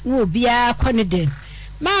nyumra na obia kone den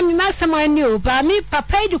maami masama ni o ba mi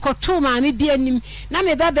papa edi koto maami bi anim na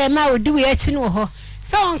me baba ma odi we achi no ho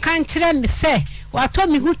se on kan kire me se wato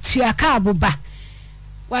mi hutu aka aboba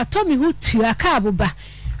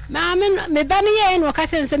maami me ba me ye no ka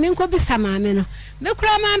kire se me nko bisa maami no me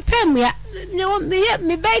kura ma mpam ya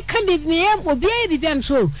me ba ka bi me obia bi biam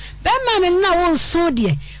so ba maami na won so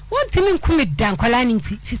de wontimi nkumi dan kwala ni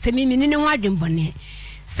nti fi se mi ne ho adwembone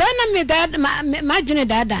sana me da ma dwene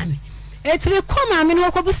da me etimi koma me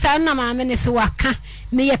no ko busa na ma me ne se waka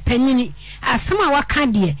me ye panyini asema waka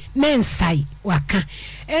de me nsai waka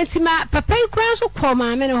entima papa ikura so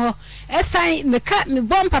koma me no ho esai me ka me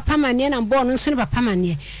bom papa mane na bom no so papa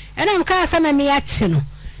mane ena me ka asema me ya chi no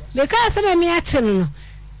me ka asema me ya chi no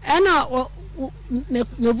ena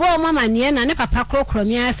me bom mama ne na ne papa krokro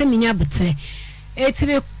me ase me nya butre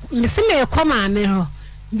etimi me koma me ho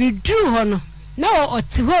bidu ho no na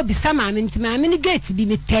oti ho bi sama me ntima me ni gate bi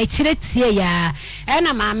me ta kire tie ya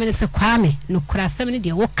na ma me se kwame no kura sam ne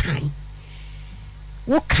de wo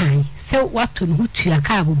kan se wato no hutu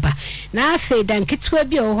aka aboba na afa dan ketwa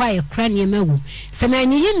bi o ho aye kura ne mawu se ma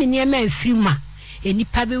nyi yimi ne ma afiri ma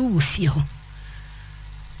enipa be wu fie ho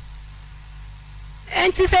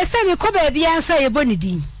enti se me ko ba bia nso ye boni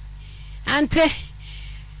din ante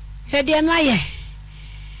hede ma ye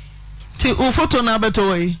ti o photo na beto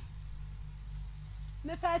we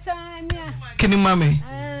me pa cha mia kini mame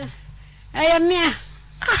aya mia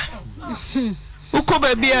uko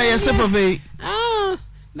ba bia ye se papa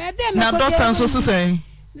Na doctor so say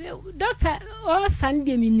doctor o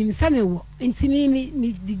Sunday mi nim same wo enti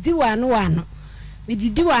mi didi wano mi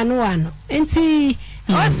didi wano enti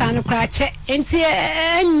o san kra che enti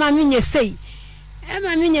ma mi nye sei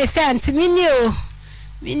anti mi ni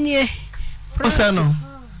o sano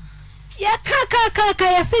ya ka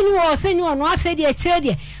ya senyu no afedi e kire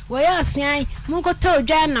de wo ya osian mun ko to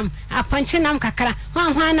dwanam apanche nam kakra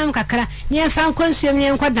hwan nam kakra ni enfa nkonsuem ni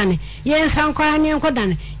enkodane ye enfa nkora ni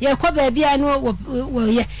enkodane ye ko baabi anu wo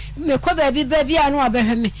ye me ko baabi anu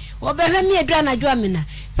obehweme edwa na dwa mena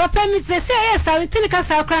papa mi se ye sawe tinika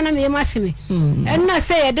sa kra na me machime enna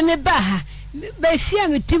se ye de me ba ha ba fia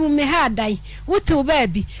me timu me ha dai wutu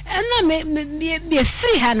baabi enna me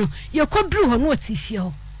free ha no ye ko dru ho no otifie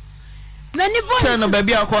ho many boys no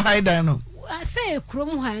baby akọ hide no say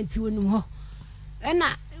krom ha anti wonum ho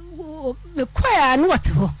na me kwaya no wote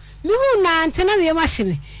ho me hu na anti na me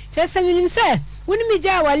machine se minim se woni me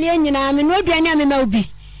ja wale anyina me no aduane ame ma obi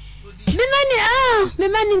me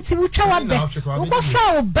mani nti wutwa wabe wo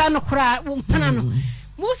fa oba no kora wo mpana no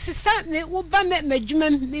mo sisa me wo ba me djuma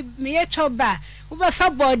me ye choba wo ba fa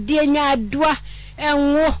body anya adoa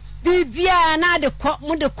enwo bibia na de ko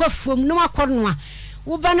mo de ko fuom no akoro no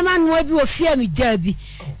wo ba no manwa bi ofia mi jabi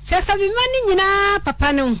chesa bi mani nyina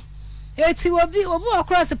papa no eti obi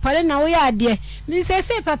across pale na wo ya ade mi se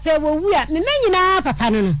papa wo wua me nyina papa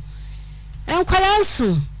no enkwala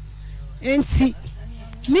nsu enti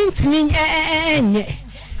minti enye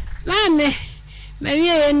mame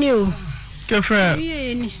mewie ni o kefra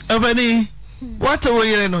avani what wo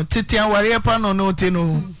yere no titia Oyerepa no te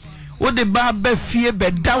no wo de ba fie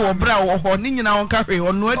be da wo bra wo ho ni nyina won ka hwe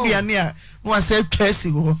ono aduane a no ase twesi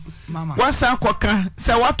wo wasa akoka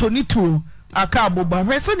se wato ni tu aka aboba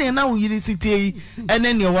hwese ne na wo yiri sitie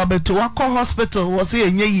ene ne wa beto wakọ hospital wo se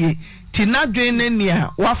enye yie ti na dwen ne ne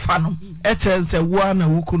a wafa no eche wo na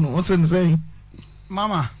wuku no wo se ne sei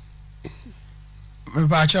mama me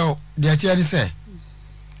ba chao de tia di se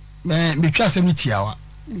me twa se mi tiawa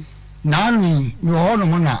na mi ho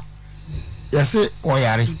no na yese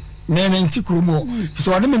oyare me nti kurumo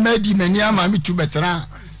so wode me madi mani ama mi tu betera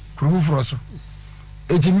kurumu froso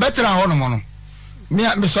eti betera ho no no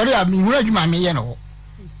me sorry a mi hura adwuma me ye no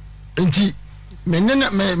nti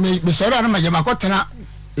me sorry ana ma je makotena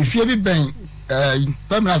efie bi ben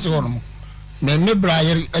pamela se ho no me bra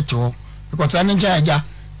yere ete ho because an njaja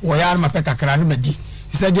wo ya ma pe kakra no madi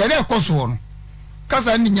se de na ekoso no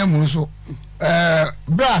kasa ni nyamu so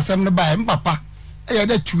bra asem no ba papa e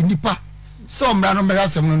da tu nipa so mra no mra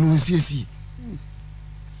asem no no siesi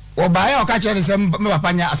wo ba ya o ka chere se me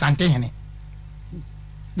papa nya asante hene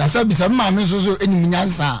na so bi se ma me so enim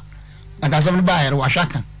nyansa na ka asem no ba ya wo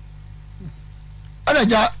hwaka ana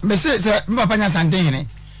ja me se me papa nya asante hene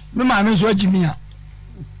me ma me so agimia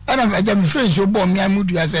ana aja me friend so bo me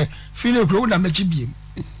amudu ya se feel kro na mechi biem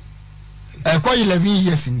kwa 11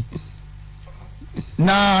 years ni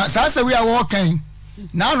na sasa we are walking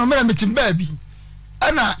na no me metim ba bi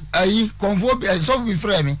ana ayi konfo so bi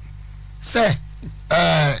frɛ me se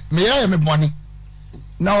me ya me boni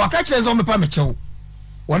na waka kire so me pa me chew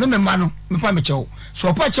wona me ma no me pa me chew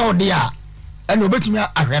so pa chew de a ana obetumi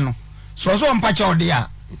ahwɛ no so mpa chew de a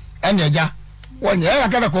ana aja wonya ya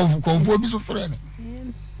ka konfo bi so frɛ me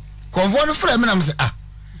konfo no frɛ me na me se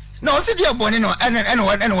na o se dia boni no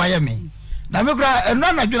ana wa ya me na me kura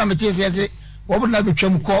eno na dwuna me tie se wo bu na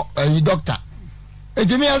betwam ko ayi doctor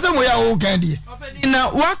ejimi ya se mo ya o kan die na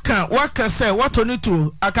waka se wato ni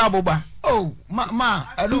tu aka aboba oh ma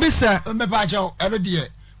mbisa me pa chawo eno die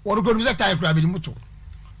wo ro ko mi se tai kura bi ni muto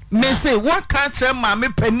me se waka che ma me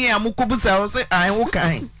pani a mukobusa wo se an wo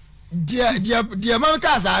kan die ma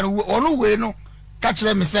ka sa no ono we no ka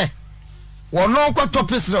kire me se wono ko to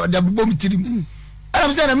pese de bobom tirim ana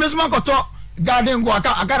me se na me so ma ko to garden go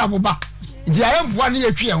aka aboba die ayempoa ne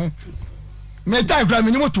yatwe ho me tai kura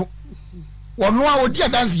mi ni muto wono a odi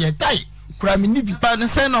dance ye tai kura mi ni bi pa ne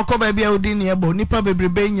se na ko ba bia odi ne ebo nipa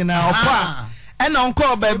bebrebe nyina okwa e na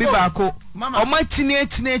onko ba bi ba ko o ma chini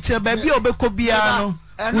ba bia obekọ bia no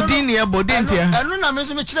odi ne ebo dentia eno na me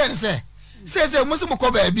so me kire ne se mo so mo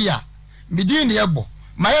ko ba bia mi di ne ebo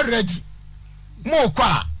my ready mo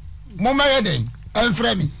kwa mo ma ye den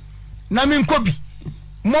enfre mi na mi nkobi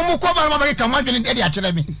mo ko ba ma ba ka ma dwene de a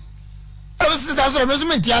kire mi e so sa so me so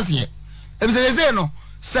me ntiase e se no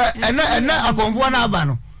se ena akonfo na aba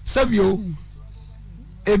no sabio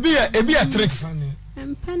ebi a tricks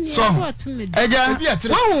so eja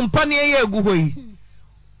wo mpane ye agu hoyi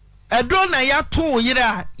edo na ya to yire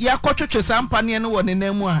a ya kotwetwe sampane no wo ne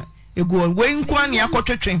namu a egu we nkwa ne ya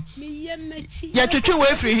kotwetwe ya twetwe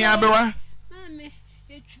we firi hia bewa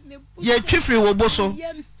ye twifiri wo boso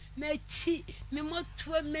me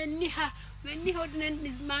moto mani ha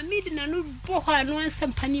mami de na no bo ha no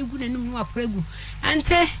ansempani gu nanum no apregu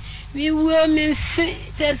ante mi wo me fe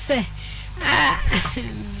tese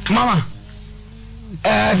mama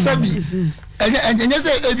sabi enye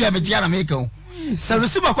se ebi abetia na meka o sabi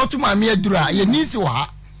se makoto mami adura ye nisi wa ha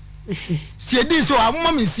sie di so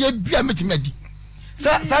amma me sie bia metimadi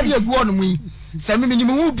sa de egu onu mu sa me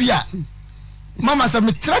minimum wu bia mama sa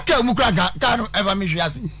me traka mu kra ka no eva me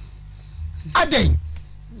hwiase aden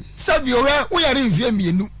sabi o we yare mfie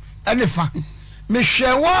mienu ene fa me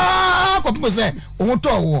hwewa ko se o to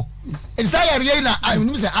wo e sa yare na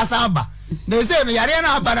anu se asaba na se no yare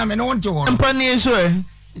na aba na me no wonte wo mpani so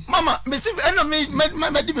mama me si eno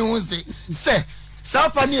me di me won se sa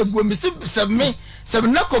pa ni egu me si se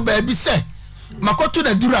na ko ba bi se makoto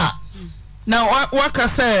na dura na waka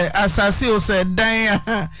se asase o se dan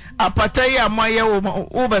apata ya moye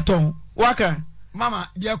wo beton waka mama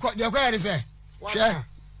dia ko yare se hwe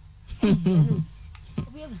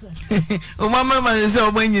o mama ma se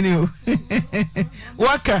o banyini o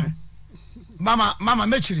waka mama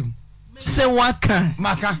mechirim se waka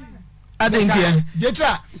maka adentia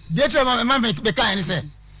detra mama be kan ni se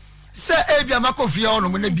ebia makofia ono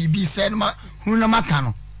mo na bibi se na hunu na maka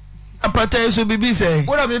no apata so bibi se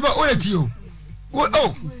wona bibi wona ti o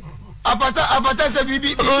apata se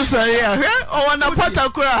bibi o sorry o wana pata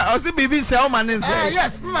kura o se bibi se o manin se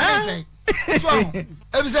yes manin se so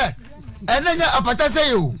ebise enenya apata se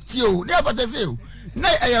yo ti o ni apata se yo na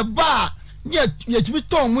eye ba ni ye timi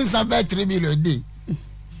ton mu sa ba 3 million day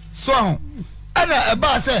so ana e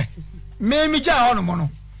ba se me mi ja hono mo no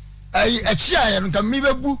ai e chia ye no ka mi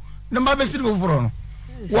bebu na ma be siri oforo no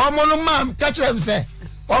wo mo no ma ka kire se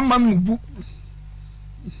o ma mu bu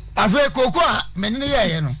afa koko a menene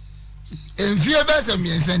ye no enfie be se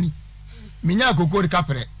miensani minya koko ri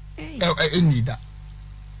kapre enida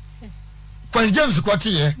Kwasi James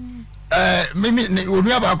kwati ye mimi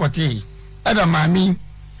onu aba kwati ada mami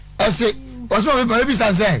ese oso me bi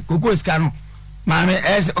sanse koko iska no mami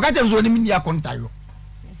ese o ka James oni mi ya kontayo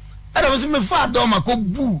ada mo se me fa do ma ko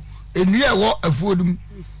bu enu e wo afuodum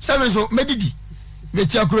sabe so medidi me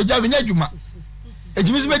ti akroja me nyadwuma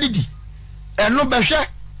ejimi so medidi eno behwe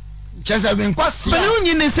chese me nkwasi bani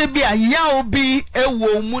unyi ne se bia ya obi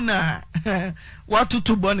ewo mu na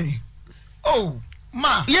watutu bone oh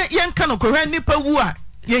ma yen kan ko hwe nipa wu a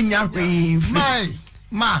yen nya hwe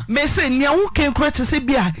ma me se nia wo ken ko te se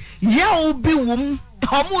bia ya obi wom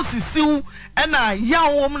homo sisiu na ya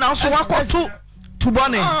wom na so wakoto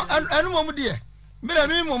tubone anu mom de me na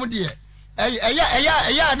mi mom de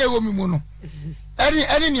eya na wo mi mu no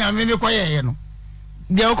eni ni ame me koye no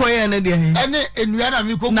de koye na de eni enua na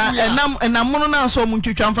mi ko na enam mono na so mo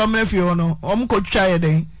ntwitwa mfa mra fie no om ko twitwa ye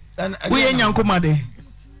den wo ye nyankoma de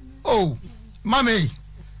oh mame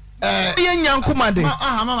ye nyankoma de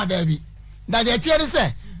mama dabi da de tiere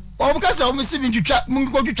se om ka se om si bi twitwa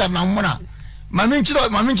mun ko twitwa na mo na mame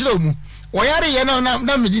nchiro mu wo yare ye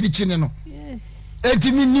na me di chine no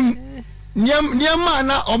etimi nim niam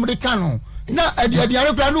na omrika no na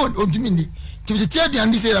adiare kra no ontimi ni timi tie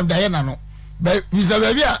adian di se da ye na no ba visa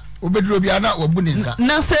ba bia obeduro bia na wabu ni nsa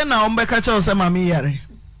na se na ombeka cha se mami yare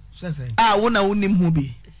sese wo na wonim hu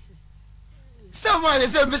bi se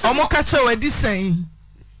mo se omo ka cha wadi sen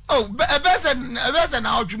oh ebese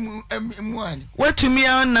na otwum mu ani watumi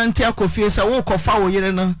ananti akofie se wo kofa wo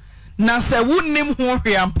yere no na se wonim hu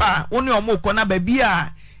hweampa wo ne omo ko na ba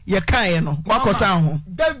bia ye kan no wakosa ho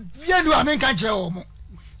da bia ni amen kan che wo mo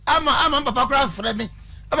ama papa kra frɛ me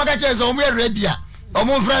ama ka che so mo ready a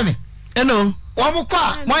omo frɛ me eno omo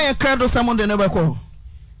kwa mo ye krado samonde ne beko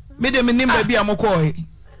me de me nimba bia mo ko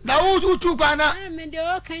na utu kwa na me de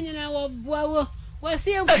o kanyina wo boawo wo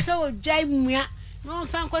se enkuto wo dwai mua no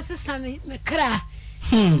fa nko sesa me kra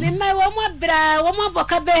me mai wo mo bra wo mo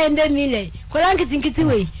boka be hende mile kola nkitinkiti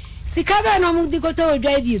we sika be no mo dikoto wo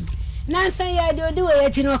dwai bi nansa ya de odi we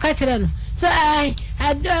yachi no ka kire no so I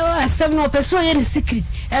asem no person ye ni secret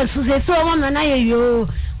so se so mo na ye yo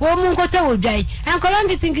wo mo nkoto wo dwai ankola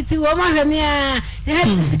nkitinkiti wo mo hweme a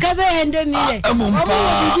sika be hende mile wo mo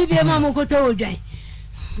bibi be mo nkoto wo dwai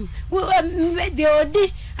de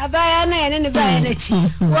odi abaya na ene ne ba na chi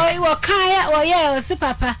wo kan ya wo ye o si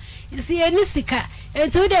papa si eni sika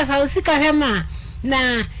etu de fa sika hwema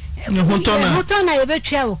na hutona ye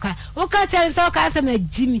betwa wo ka chanse wo ka asema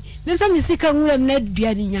jimi me fa mi sika nwuram na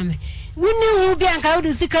dua ni nyame wuni hu bi anka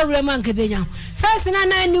wo sika wuram anka benya first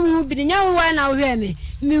na ni hu bi nya wo wa na wo hwe me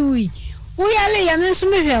mi wi wo yale ya me nso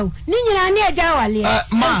me hwe ni nyina ne aja wale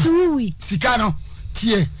so wi sika no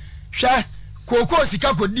tie hwe koko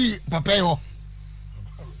sika kodi papa yo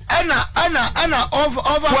ana over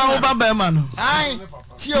wa baba ma no ai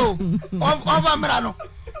tio over mrano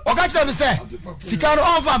o ka kire me say sika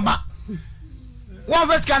no over ma one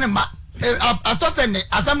first can ma atosene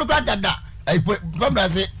asam no dada problem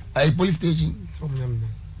say police station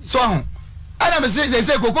so ana me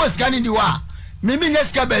say koko sika ni wa mimi nya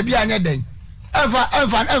sika ba bia anya den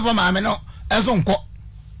ever ma me no enso nko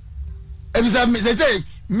ebisa me say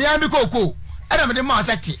me am koko ana me de ma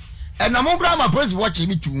asati na mo grandma police watch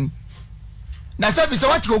me too na say bisa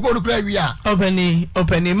watch koko no kra wi a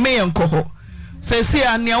openi me enko ho say say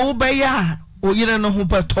ania wo ba ya oyire no ho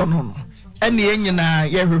beto no ene enyina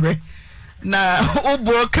ye hwehwe na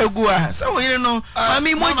obo kagu a say oyire no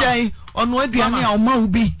mami mojan ono aduane a o ma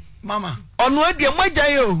ubi mama ono aduane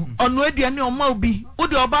mojan yo ono aduane o ma ubi wo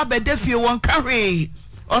de oba bede fie won kahwe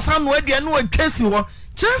osan no aduane wo twesi wo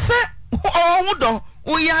chese o wudo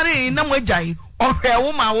wo yare na mojan ohwe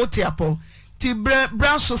wo ma wo tiapo ti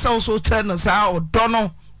bra so so tre no sa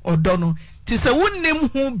odono ti se wonnem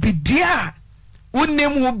hu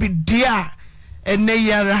bidia ene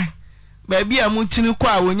yara ba bia mu chini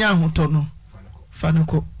kwa wonya ahoto no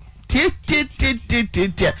fanako ti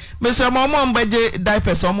me se mo mbaje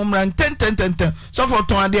diapers o mo mran ten so for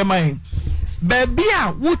ton ade mai ba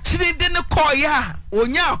bia wo chini de ne ko ya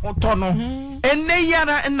wonya ahoto no ene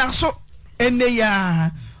yara na so ene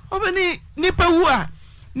ya obeni nipa wu a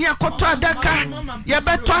ni akoto adaka ya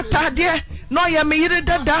beto atade no ya meyire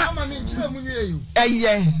dada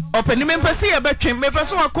openi me pese ya betwen me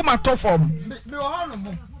pese wa koma to form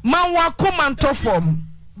ma wa koma to form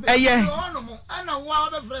ana wa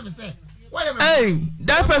be frame say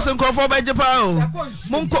that person ko for bejepa o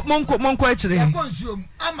monko akire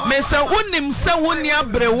me se wonim se woni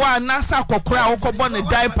abrewa na sa kokora okobọ ne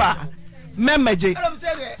diaper memeje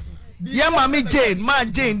ya mami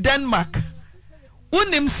Jane Denmark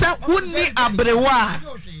unim sa unni abrewa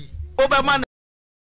obama